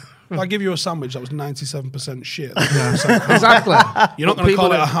either. If I give you a sandwich that was 97% shit, Exactly. you're not going to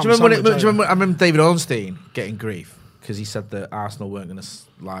call it a ham do sandwich. you remember? I remember David Ornstein getting grief because he said that Arsenal weren't going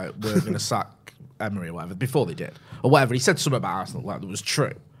to sack Emery or whatever before they did or whatever. He said something about Arsenal that was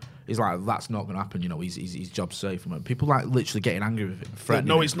true. He's like, that's not going to happen. His job's safe. People like literally getting angry with him, threatening.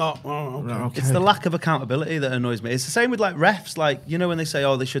 No, him. it's not. Oh, okay. No, okay. It's the lack of accountability that annoys me. It's the same with like refs. Like, when they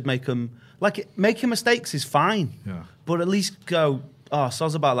say, they should make them... Like, making mistakes is fine. Yeah. But at least go,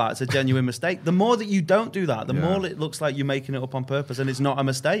 soz about that. It's a genuine mistake. The more that you don't do that, the more it looks like you're making it up on purpose and it's not a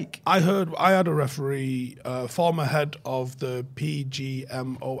mistake. I had a referee, former head of the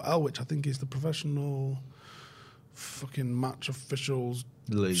PGMOL, which I think is the professional fucking match officials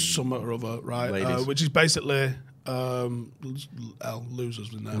summit or other, right? Which is basically losers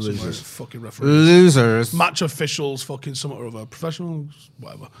in there. Losers. Fucking referees. Losers. Match officials, fucking summit or other. Professionals,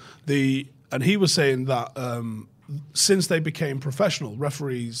 whatever. And he was saying that since they became professional,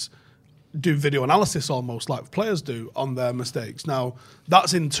 referees do video analysis almost like players do on their mistakes. Now,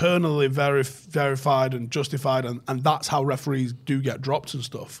 that's internally verified and justified, and that's how referees do get dropped and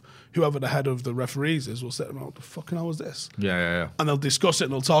stuff. Whoever the head of the referees is will say, what the fucking hell was this? Yeah. And they'll discuss it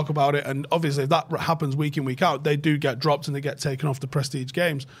and they'll talk about it, and obviously if that happens week in, week out, they do get dropped and they get taken off the prestige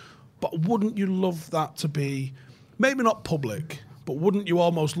games. But wouldn't you love that to be, maybe not public, but wouldn't you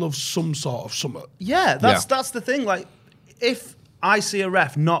almost love some sort of summit? Yeah, that's the thing. Like, if I see a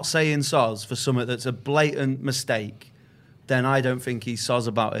ref not saying soz for something that's a blatant mistake, then I don't think he's soz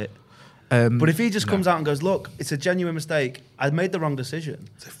about it. But if he just comes out and goes, look, it's a genuine mistake, I made the wrong decision.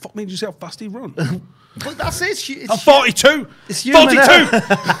 Fuck me, did you see how fast he run? But that's it. It's I'm 42. It's 42.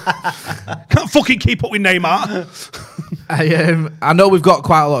 Can't fucking keep up with Neymar. I know we've got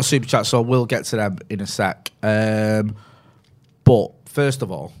quite a lot of super chats, so we'll get to them in a sec. But first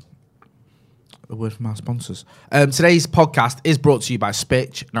of all, a word from our sponsors. Today's podcast is brought to you by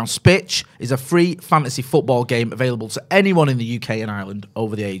Spitch. Now, Spitch is a free fantasy football game available to anyone in the UK and Ireland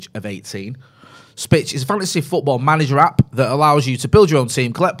over the age of 18. Spitch is a fantasy football manager app that allows you to build your own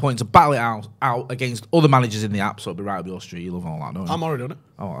team, collect points, and battle it out against other managers in the app. So it'll be right up your street. You love all that, don't you? I'm already on it.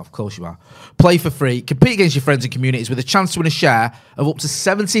 Oh, of course you are. Play for free, compete against your friends and communities with a chance to win a share of up to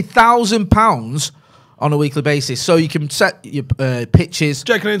 £70,000 on a weekly basis. So you can set your pitches.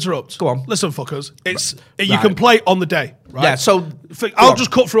 Jay, can I interrupt? Go on. Listen, fuckers. You can play on the day, right? Yeah, so... I'll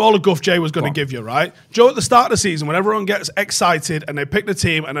just cut through all the guff Jay was going to give you, right? Joe, at the start of the season, when everyone gets excited and they pick the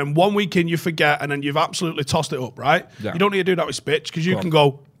team, and then 1 weekend you forget, and then you've absolutely tossed it up, right? Yeah. You don't need to do that with Spitch, because you can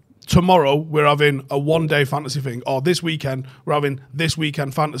go, tomorrow we're having a one-day fantasy thing, or this weekend we're having this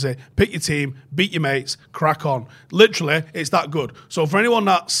weekend fantasy. Pick your team, beat your mates, crack on. Literally, it's that good. So for anyone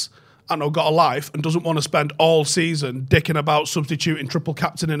that's got a life and doesn't want to spend all season dicking about substituting, triple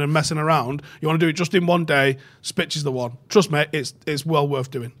captaining and messing around. You want to do it just in one day, Spitch is the one. Trust me, it's well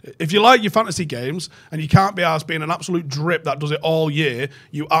worth doing. If you like your fantasy games and you can't be arsed being an absolute drip that does it all year,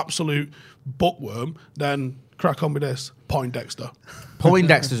 you absolute bookworm, then crack on with this. Poindexter.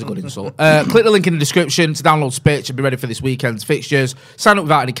 Poindexter's a good insult. Click the link in the description to download Spitch and be ready for this weekend's fixtures. Sign up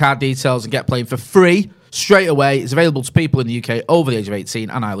without any card details and get playing for free straight away. It's available to people in the UK over the age of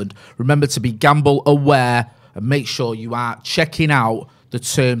 18 and Ireland. Remember to be gamble aware and make sure you are checking out the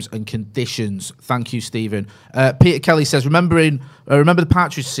terms and conditions. Thank you, Stephen. Peter Kelly says, remember the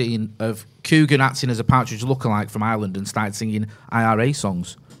Partridge scene of Coogan acting as a Partridge lookalike from Ireland and started singing IRA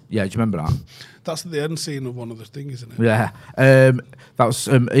songs? Yeah, do you remember that? That's the end scene of one of the things, isn't it? Yeah. That was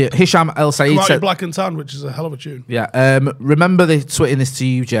Hisham El Said Come out said, in Black and Tan, which is a hell of a tune. yeah. Remember tweeting this to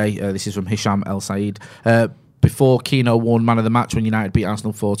you, Jay. This is from Hisham El Said. Before Keano won man of the match when United beat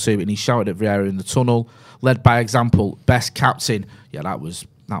Arsenal 4-2, and he shouted at Vieira in the tunnel, led by example, best captain. Yeah, that was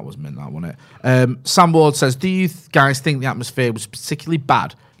meant, that wasn't it? Sam Ward says, do you guys think the atmosphere was particularly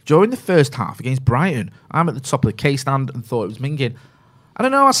bad during the first half against Brighton? I'm at the top of the K stand and thought it was minging. I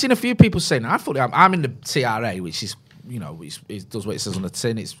don't know. I've seen a few people saying. I thought I'm in the TRA, which is, it does what it says on the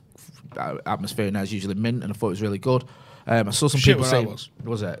tin. It's atmosphere in there is usually mint, and I thought it was really good. I saw some people saying,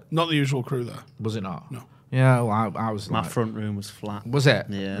 was it? Not the usual crew there. Was it not? No. Yeah, well, I was. My front room was flat. Was it?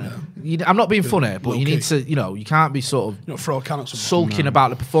 Yeah. I'm not being funny, but you need to. You can't be sort of throw a can at someone. sulking about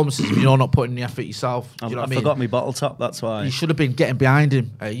the performances if you're not putting the effort yourself. Do you know what I mean? forgot my bottle top. That's why. You should have been getting behind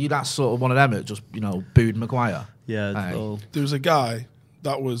him. That's sort of one of them that just booed Maguire. Yeah. There was a guy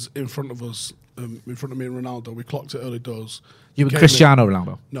that was in front of us, in front of me and Ronaldo. We clocked it early doors. You were Cristiano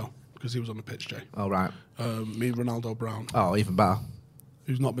Ronaldo? No, because he was on the pitch, Jay. Oh, right. Me and Ronaldo Brown. Oh, even better.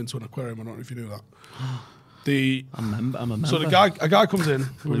 Who's not been to an aquarium. I don't know if you knew that. I'm a member. So a guy comes in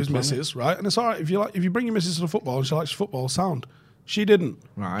with his missus, right? And it's all right if you bring your missus to the football and she likes football, sound. She didn't.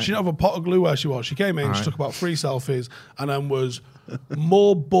 Right. She didn't have a pot of glue where she was. She came in, she took about 3 selfies, and then was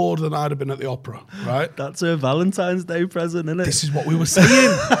more bored than I'd have been at the opera, right? That's her Valentine's Day present, isn't it? This is what we were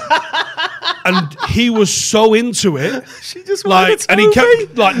saying. And he was so into it. She just wanted to and he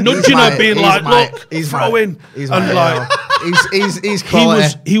kept nudging her, being look, throw in. He's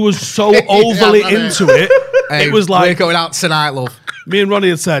quality. He was so overly into it. Hey, it was like, we're going out tonight, love. Me and Ronnie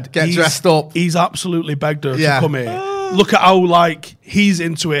had said, get dressed up. He's absolutely begged her to come here. Look at how he's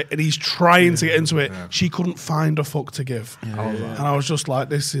into it and he's trying to get into it. Yeah. She couldn't find a fuck to give. And I was just like,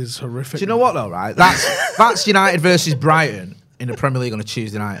 this is horrific. Do you know what though, right? That's United versus Brighton in the Premier League on a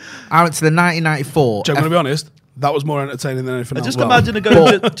Tuesday night. I went to the 1994. I'm going to be honest, that was more entertaining than anything else. Just imagine a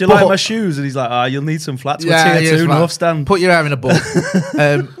going, do you like my shoes? And he's like, you'll need some flats. We're tier 2 North Stand. Put your hair in a bun.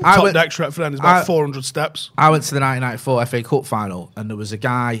 Top deck Shrek for them is about 400 steps. I went to the 1994 FA Cup final and there was a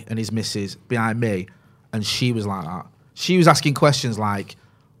guy and his missus behind me and she was like that. She was asking questions like,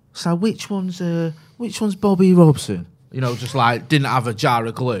 so which one's Bobby Robson? Just didn't have a jar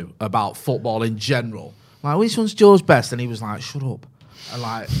of glue about football in general. Like, which one's George Best? And he was like, shut up. And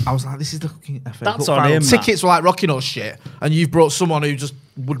I was like, this is the fucking FA Cup final. Tickets were like rocking us shit, and you've brought someone who just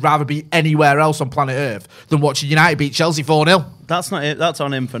would rather be anywhere else on planet Earth than watching United beat Chelsea 4-0. That's not it. That's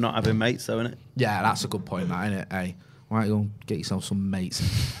on him for not having mates, though, isn't it? Yeah, that's a good point, that, isn't it? Hey, why don't you go and get yourself some mates?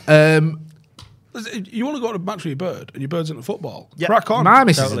 You want to go to a match with your bird, and your bird's into football. Yep. Crack on. My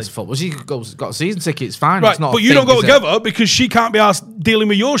missus into football. She got a season ticket. It's fine. Right, it's not but you don't go together because she can't be asked dealing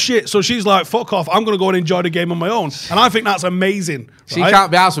with your shit. So she's like, fuck off. I'm going to go and enjoy the game on my own. And I think that's amazing. She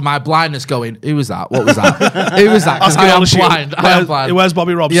can't be asked with my blindness going, who was that? What was that? Who was that? Because I am blind. I am blind. Where's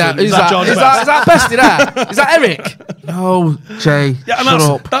Bobby Robson? Yeah, is that Best in there? Is that Eric? No, Jay. Yeah, and shut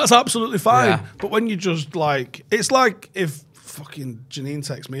up. That's absolutely fine. Yeah. But when you just it's like if fucking Janine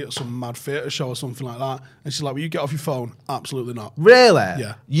texts me at some mad theatre show or something like that, and she's like, will you get off your phone? Absolutely not. Really?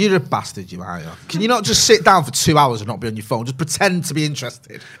 Yeah. You're a bastard, you are. Can you not just sit down for 2 hours and not be on your phone? Just pretend to be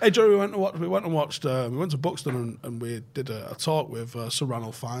interested. Hey, Joey, we went to Buxton and we did a talk with Sir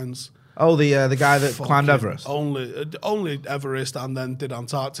Ranulph Fiennes. Oh, the guy that climbed Everest? Only Everest and then did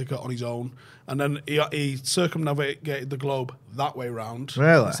Antarctica on his own. And then he circumnavigated the globe that way round.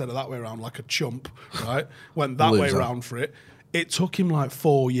 Really? Instead of that way round, like a chump, right? Went that way round for it. It took him like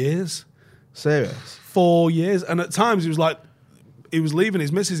 4 years. Serious? 4 years. And at times he was leaving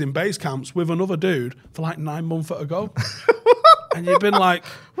his missus in base camps with another dude for like 9 months at a go. And you've been like,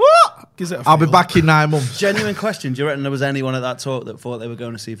 what? I'll be back in 9 months. Genuine question. Do you reckon there was anyone at that talk that thought they were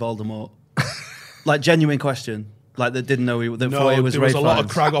going to see Voldemort? Like, genuine question. Like they didn't know that No, thought he was there was Ray a lot of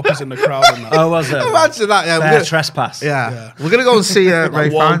Fiennes? crag hoppers in the crowd. And that. Oh, was there? Imagine that. Yeah, Fair trespass. yeah. We're gonna go and see Ray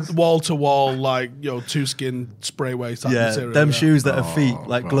Fiennes. wall to wall, like two skin sprayway type Yeah, material. them shoes that are feet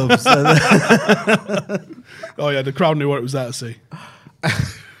like gloves. Oh yeah, the crowd knew what it was there to see.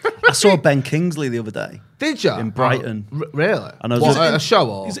 I saw Ben Kingsley the other day. Did you In Brighton. Really? And I was What, just- a show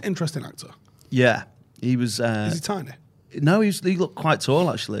or? He's an interesting actor. Yeah, he was. Is he tiny? No, he looked quite tall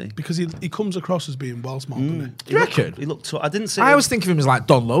actually. Because he comes across as being well smart, doesn't Do you reckon? He looked tall. I didn't see. I him. always think of him as like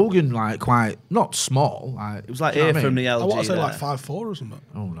Don Logan, like quite not small. Like, It was like do you know here what I from mean? the he? LG. I want to say there. like 5'4" or something.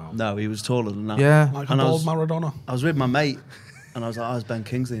 Oh no. No, he was taller than that. Yeah. Like a And I bald was- Maradona. I was with my mate, and I was like, "Oh, it's Ben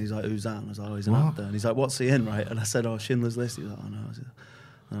Kingsley." And he's like, "Who's that?" And I was like, "Oh, he's an actor." And he's like, "What's he in?" Right? And I said, "Oh, Schindler's List." He was like, "Oh no."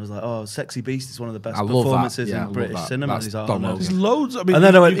 And I was like, "Oh, Sexy Beast is one of the best I love that. performances Yeah, I in love British that. cinema." That's And he's like, "Oh Don no." Logan. There's loads. I mean, And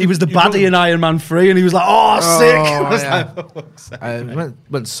then I went, he was the baddie in Iron Man 3, and he was like, "Oh, sick." I was yeah. like, "For fuck's sake."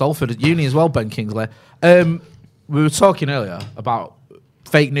 Went to Salford at uni as well, Ben Kingsley. We were talking earlier about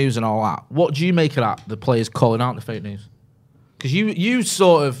fake news and all that. What do you make of that? The players calling out the fake news? Because you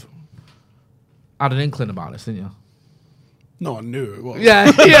sort of had an inkling about this, didn't you? No, I knew it was.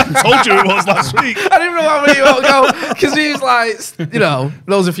 Yeah, yeah. I told you it was last week. I didn't know how many you want to go because he was like,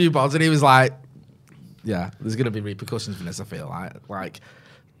 knows a few pods, and he was like, "Yeah, there's going to be repercussions for this." I feel like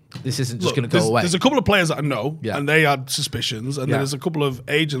this isn't just Look, going to go away. There's a couple of players that I know, Yeah. and they had suspicions, and Yeah. there's a couple of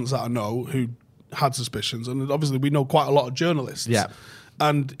agents that I know who had suspicions, and obviously we know quite a lot of journalists. Yeah.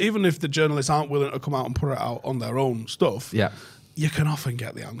 And even if the journalists aren't willing to come out and put it out on their own stuff, Yeah, you can often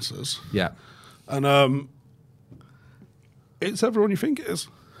get the answers. yeah. And it's everyone you think it is.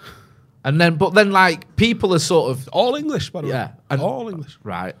 And then, but then, like people are sort of All English, by the Yeah, way. and- All English.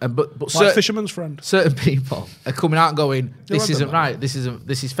 right, and but Like certain, Fisherman's Friend. certain people are coming out and going, "This read isn't that? right. This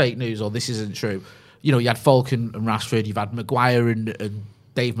is fake news, or this isn't true." You had Falcon and Rashford, you've had Maguire and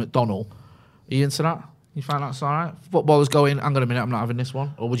Dave McDonnell. Are you into that? You find that's all right? Footballers going, hang on a minute, I'm not having this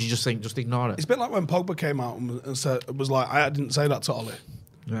one, or would you just think, just ignore It's it? a bit like when Pogba came out and said, was like, I didn't say that to Ollie.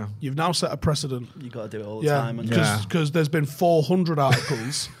 Yeah, You've now set a precedent. You got to do it all the Yeah, time. And because there's been 400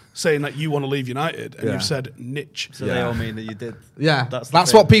 articles saying that you want to leave United, and Yeah. you've said niche. so they all mean that you did. yeah. That's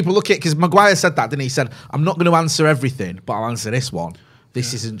That's the what thing. people look at because Maguire said that, didn't he? He said, "I'm not going to answer everything, but I'll answer this one.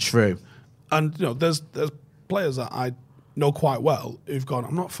 This isn't true." And there's players that I know quite well who've gone,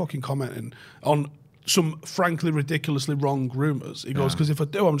 I'm not fucking commenting on some frankly ridiculously wrong rumours. He goes, because if I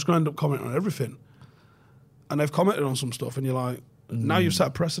do, I'm just going to end up commenting on everything. And they've commented on some stuff, and you're like, now you've set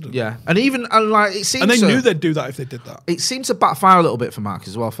a precedent. Yeah, and like it seems, And they to- knew they'd do that if they did that. it seemed to backfire a little bit for Mark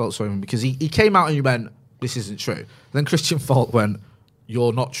as well. I felt sorry for him because he came out and he went, "This isn't true." Then Christian Falk went,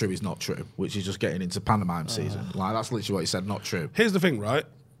 "You're not true is not true," which is just getting into pantomime season. Like that's literally what he said, not true. Here's the thing, right?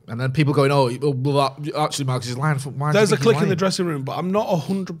 And then people going, "Oh, well, actually, Marcus is lying." Why do you There's a think he's click in the lying?" dressing room, but I'm not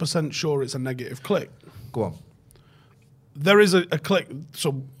 100% sure it's a negative click. Go on. There is a click.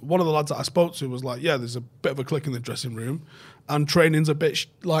 So one of the lads that I spoke to was like, yeah, there's a bit of a click in the dressing room, and training's a bit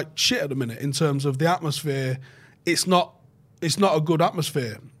like shit at the minute in terms of the atmosphere. It's not a good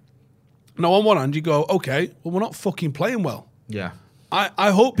atmosphere. Now, on one hand, you go, okay, well, we're not fucking playing well. Yeah.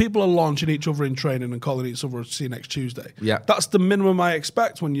 I hope people are launching each other in training and calling each other, see you next Tuesday. Yeah. That's the minimum I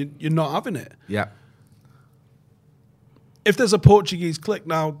expect when you're not having it. Yeah. If there's a Portuguese click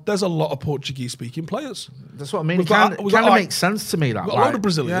now, there's a lot of Portuguese-speaking players. That's what I mean. We've It got- kind we've got of like- makes sense to me. That We've got a like, load of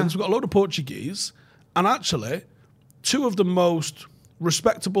Brazilians, yeah. we've got a load of Portuguese, and actually, two of the most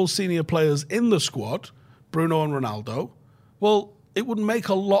respectable senior players in the squad, Bruno and Ronaldo, well, it would make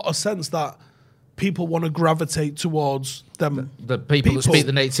a lot of sense that people want to gravitate towards them. The people that speak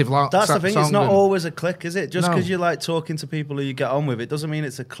the native language. That's the thing. It's not always a click, is it? Just because you like talking to people who you get on with, it doesn't mean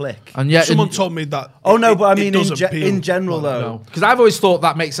it's a click. And yet, Someone told me that. Oh no, but I it mean does in appeal. general though. because I've always thought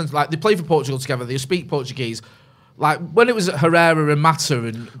that makes sense. Like they play for Portugal together, they speak Portuguese. Like when it was Herrera and Mata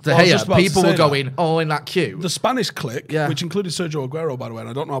and De Well, I was Gea, just about to people say were going, "Oh, in that queue." The Spanish clique, Yeah. which included Sergio Aguero, by the way, and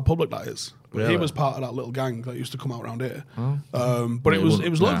I don't know how public that is. But Really? he was part of that little gang that used to come out around here. But Well, it it was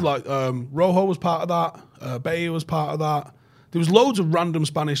wouldn't- loads yeah. like Rojo was part of that. Baye was part of that. There was loads of random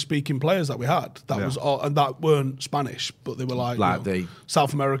Spanish-speaking players that we had that Yeah. was all, and that weren't Spanish, but they were like the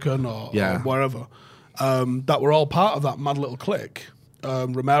South American or Yeah. wherever. That were all part of that mad little clique.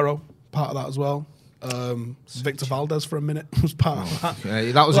 Romero part of that as well. Victor Valdez for a minute was part of that.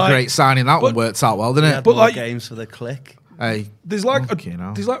 Yeah, that was Like, a great signing. That one but- worked out well, didn't We it? had But more like- games for the click. Hey, There's like fucking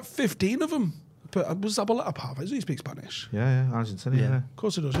hell. there's like 15 of them. But was Zabaleta part of it? Does he speak Spanish? yeah, Argentina. Yeah. Yeah. Of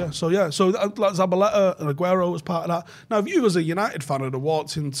course he does, yeah. So like Zabaleta and Aguero was part of that. Now, if you as a United fan had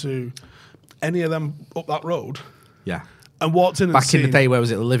walked into any of them up that road Yeah. and walked in and Back in the day, where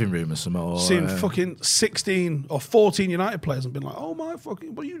was it, the living room or something? Or, seen fucking 16 or 14 United players and been like, oh my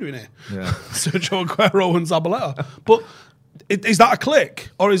fucking, what are you doing here? Yeah. Sergio Aguero and Zabaleta. But is that a clique?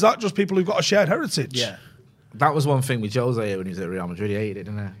 Or is that just people who've got a shared heritage? Yeah. That was one thing with Jose when he was at Real Madrid. He hated it,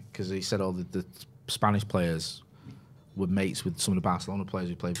 didn't he? Because he said all the Spanish players were mates with some of the Barcelona players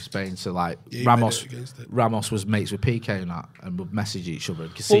who played for Spain. So like Yeah, he Ramos made it against it. was mates with Piqué and that, and would message each other.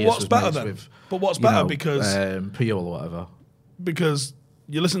 And But Casillas what's was better mates then? with, But what's you better know, because Puyol or whatever. because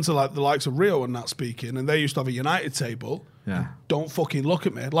you listen to like the likes of Rio and that speaking, and they used to have a United table. Yeah. Don't fucking look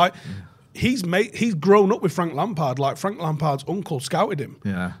at me. Like he's grown up with Frank Lampard. Like Frank Lampard's uncle scouted him.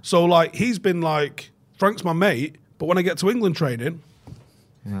 Yeah. So like he's been like, Frank's my mate, but when I get to England training,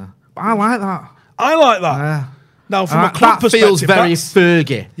 Yeah. But I like that. I like that. Yeah. Now from a club that feels perspective, very that's-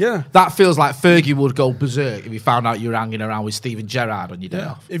 Fergie. Yeah. That feels like Fergie would go berserk if he found out you were hanging around with Steven Gerrard on your day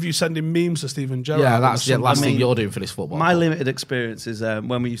yeah. off. If you send him memes to Steven Gerrard, Yeah, that's the last I thing mean, you're doing for this football. My club. limited experience is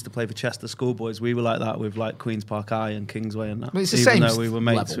when we used to play for Chester Schoolboys, we were like that with like Queen's Park High and Kingsway and that. Well, it's the Even same though we were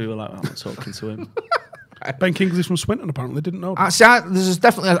mates, level. we were like, I'm not talking to him. Ben Kingsley's from Swinton. Apparently, didn't know. That.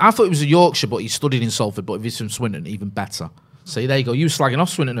 Actually, I thought he was a Yorkshire, but he studied in Salford. But if he's from Swinton, even better. See, there you go. You were slagging off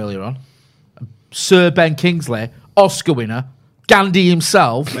Swinton earlier on. Sir Ben Kingsley, Oscar winner, Gandhi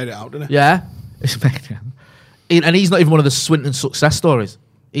himself. Made it out, didn't he? Yeah. And he's not even one of the Swinton success stories.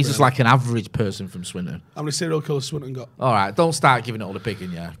 He's just like an average person from Swinton. How many serial killers Swinton got? All right, don't start giving it all the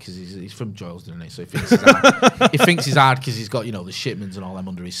picking, yeah, because he's from Giles, isn't he? So he thinks he's hard. He thinks he's hard because he's got, you know, the Shipmans and all them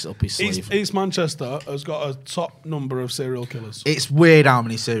under his up his sleeve. East Manchester has got a top number of serial killers. It's weird how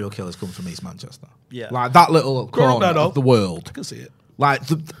many serial killers come from East Manchester. Yeah. Like that little Growing up corner there, though. of the world. I can see it. Like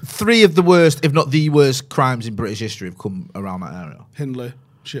three of the worst, if not the worst, crimes in British history have come around that area. Hindley,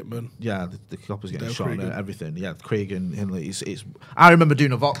 Shipman. Yeah, the coppers getting Dale shot and Cregan. everything. Yeah, Cregan, Hindley. It's. I remember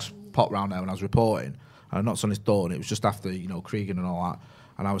doing a Vox pop round there when I was reporting, and I knocked on his door, and it was just after, you know, Cregan and all that.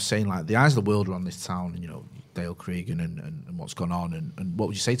 And I was saying, like, the eyes of the world are on this town, and, you know, Dale Cregan and what's gone on, and what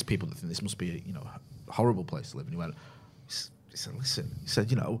would you say to people that think this must be a, you know, a horrible place to live? And he went, he said, listen, he said,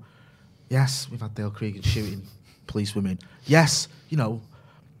 you know, yes, we've had Dale Cregan shooting police women. Yes, you know,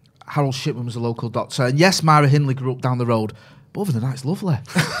 Harold Shipman was a local doctor, and yes, Myra Hindley grew up down the road. But other than that, it's lovely.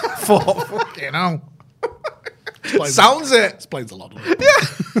 Fucking hell. Sounds it. Explains a lot. Of it.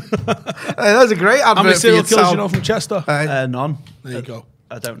 Hey, that's a great advert. How many serial for killers your you know town. from Chester? None. There you go.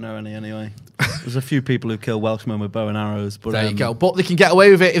 I don't know any anyway. There's a few people who kill Welshmen with bow and arrows. But There you go. But they can get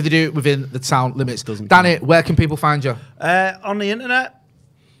away with it if they do it within the town limits. Doesn't Danny, where can people find you? On the internet,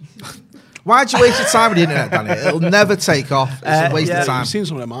 Why'd you waste your time with the internet, Danny? It'll never take off. It's a waste yeah. of time. I've seen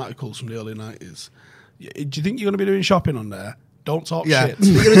some of them articles from the early 90s. Do you think you're going to be doing shopping on there? Don't talk Yeah. shit.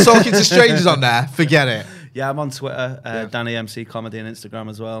 You're going to be talking to strangers on there? Forget it. yeah, I'm on Twitter, Danny MC Comedy and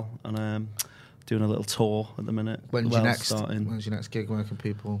Instagram as well, and doing a little tour at the minute. When's Well, your next? starting When's your next gig? Where can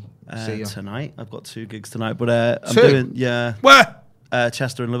people see you? tonight? I've got 2 gigs tonight, but I'm Two? doing Where?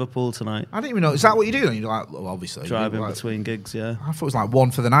 Chester and Liverpool tonight. I didn't even know. Is that what you do? Then you're like, well, obviously. Driving Like, between gigs, yeah. I thought it was like one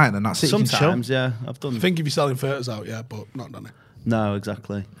for the night, and then that's it. You can chill. Sometimes, yeah. I've done. I think if you're selling theatres out, yeah, but not done it. No,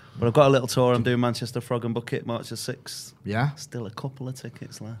 exactly. But I've got a little tour. I'm doing Manchester Frog and Bucket March the 6th. Yeah. Still a couple of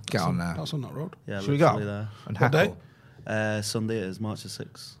tickets left. Get on there. That's on that road. Yeah, Should we go? literally there. And What day? heckle. Sunday it is March the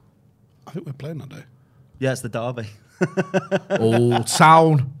 6th. I think we're playing that day. Yeah, it's the derby. Oh,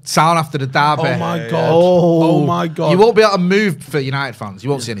 town after the derby. Oh my God. Oh my God. You won't be able to move for United fans.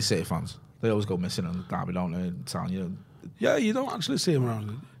 You won't see any City fans. They always go missing on the derby, don't they? In town, you know. Yeah, you don't actually see him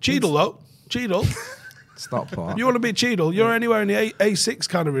around. Cheadle, though. Cheadle. Stockport. You want to be Cheadle, you're anywhere in the A6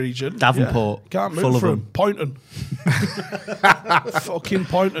 kind of region. Davenport, Yeah. Can't move Fulham. from Poynton. Fucking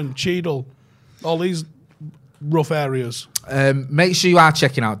Poynton, Cheadle. All these rough areas. Make sure you are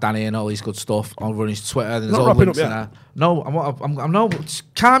checking out Danny and all his good stuff on running his Twitter. There's Not all wrapping links up in yet. there. No, I'm no.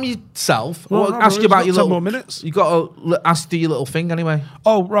 Just calm yourself. I No, want no, to ask no, you about it's your got 10 little more minutes. You got to ask do your little thing anyway.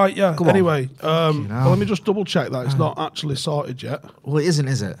 Oh, right, yeah. Come on. Anyway, hell. well, let me just double check that. It's not actually sorted yet. Well, it isn't,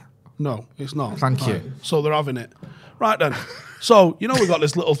 is it? No, it's not. Thank you. Right. So they're having it. Right then. So, you know, we've got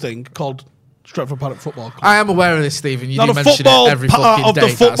this little thing called Stretford Paddock Football Club. I am aware of this, Stephen. You Now, do the mention football it every part fucking of day. the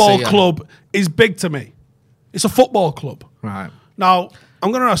that I football see you. club is big to me. It's a football club. Right. Now,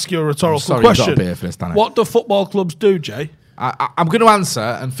 I'm going to ask you a rhetorical sorry you've got question. a beer for this, Danny. What do football clubs do, Jay? I'm going to answer,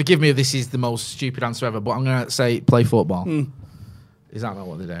 and forgive me if this is the most stupid answer ever, but I'm going to say play football. Is that not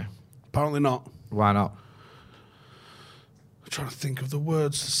what they do? Apparently not. Why not? I'm trying to think of the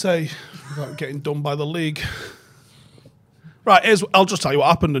words to say without getting done by the league. Right, I'll just tell you what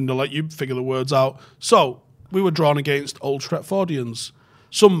happened and I'll let you figure the words out. So, we were drawn against Old Stretfordians.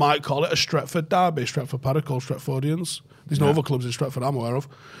 Some might call it a Stretford derby, Stretford Paddock, Old Stretfordians. There's no other clubs in Stretford I'm aware of.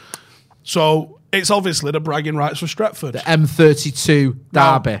 So, It's obviously the bragging rights for Stretford. The M32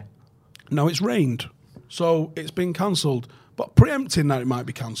 derby. No, it's rained, so it's been cancelled. But preempting that it might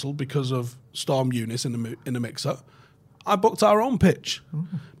be cancelled because of Storm Eunice in the mix-up, I booked our own pitch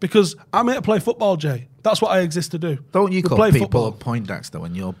because I'm here to play football, Jay. That's what I exist to do. Don't you We call play people football. at Poindexter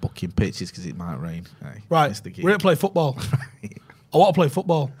when you're booking pitches because it might rain? Hey, Right, Mr. Geek. we're here to play football. I want to play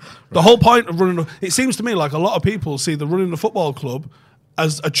football. The whole point of running... It seems to me like a lot of people see the running the football club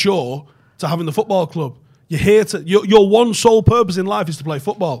as a chore to having the football club. You're here to... Your one sole purpose in life is to play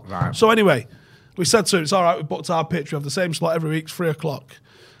football. Right. So anyway, we said to him, it's all right, we booked our pitch. We have the same slot every week, 3 o'clock.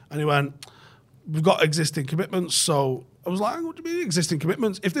 And he went, we've got existing commitments. So I was like, what do you mean existing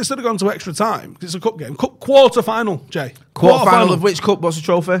commitments? If this had gone to extra time, 'cause it's a cup game, quarter-final, Jay. Quarter-final of which cup? What's the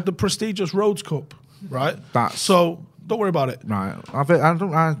trophy? The prestigious Rhodes Cup, right? That's- So don't worry about it. Right.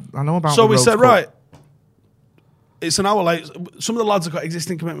 I know about So the we Rhodes said, Cup. right, it's an hour late. Some of the lads have got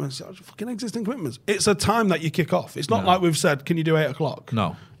existing commitments. Fucking existing commitments. It's a time that you kick off. It's not like we've said, can you do 8 o'clock?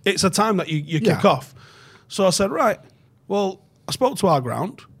 No. It's a time that you kick Yeah. off. So I said, right, well, I spoke to our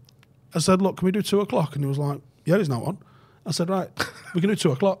ground. I said, look, can we do 2 o'clock? And he was like, yeah, there's no one. I said, right, we can do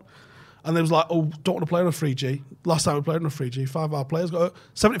 2 o'clock. And they was like, oh, don't want to play on a 3G. Last time we played on a 3G, 5 of our players got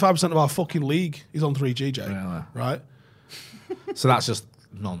 75% of our fucking league is on 3G, Jay. Really? Right? So that's just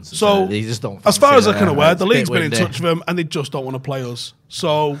nonsense. So, they just don't. as far as I fancy can it. aware, It's the a bit league's been in windy. touch with them and they just don't want to play us.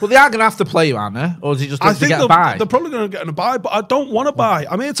 So But they are going to have to play you, aren't they? Or is it just I to think get a buy? they're probably going to get in a buy, but I don't want to buy.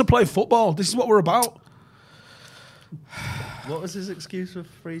 I'm here to play football. This is what we're about. What was his excuse for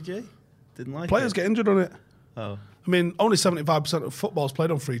 3G? Didn't like Players it. get injured on it. Oh, I mean, only 75% of football's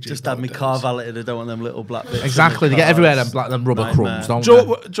played on 3G. just had me car valeted. I don't want them little black bits. Exactly. in They the get everywhere cars. them rubber Nightmare. crumbs, don't Do you they?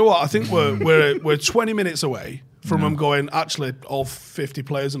 know what? I think we're 20 minutes away from them going, actually, all 50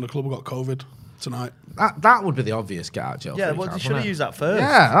 players in the club have got COVID tonight. That would be the obvious get out of jail. Yeah, free well, card, they should have wouldn't it? used that first.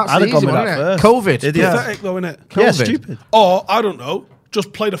 Yeah, that's I'd the have gone easy with one, that isn't it? first. COVID. Idiot. Yeah. Pathetic, though, innit? Yeah, COVID. stupid. Or, I don't know,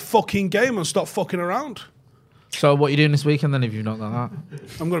 just play the fucking game and stop fucking around. So what are you doing this weekend then if you've not done that?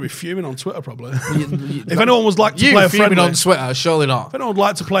 I'm going to be fuming on Twitter, probably. If anyone was like to You play a fuming friendly... on Twitter, surely not. If anyone would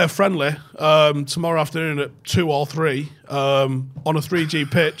like to play a friendly tomorrow afternoon at 2 or 3 on a 3G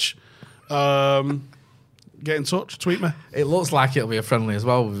pitch, get in touch, tweet me. It looks like it'll be a friendly as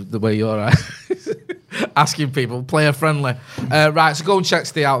well, with the way you're asking people play a friendly. Right, so go and check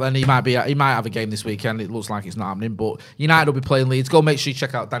Steve out. Then he might have a game this weekend. It looks like it's not happening, but United will be playing Leeds. Go make sure you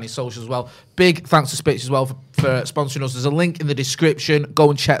check out Danny's social as well. Big thanks to Spitch as well for sponsoring us. There's a link in the description. Go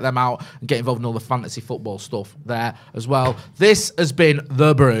and check them out and get involved in all the fantasy football stuff there as well. This has been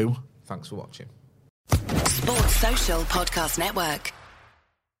The Brew. Thanks for watching. Sports Social Podcast Network.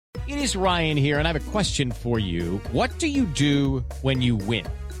 It is Ryan here, and I have a question for you. What do you do when you win?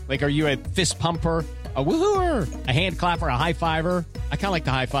 Like, are you a fist pumper, a woohooer, a hand clapper, a high fiver? I kind of like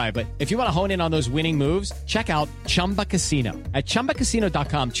the high five, but if you want to hone in on those winning moves, check out Chumba Casino. At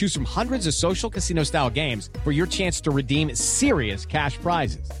ChumbaCasino.com, choose from hundreds of social casino-style games for your chance to redeem serious cash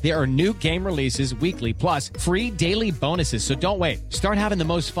prizes. There are new game releases weekly, plus free daily bonuses. So don't wait. Start having the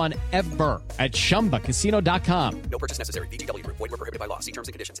most fun ever at ChumbaCasino.com. No purchase necessary. VGW Group. Void where prohibited by law. See terms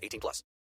and conditions. 18+.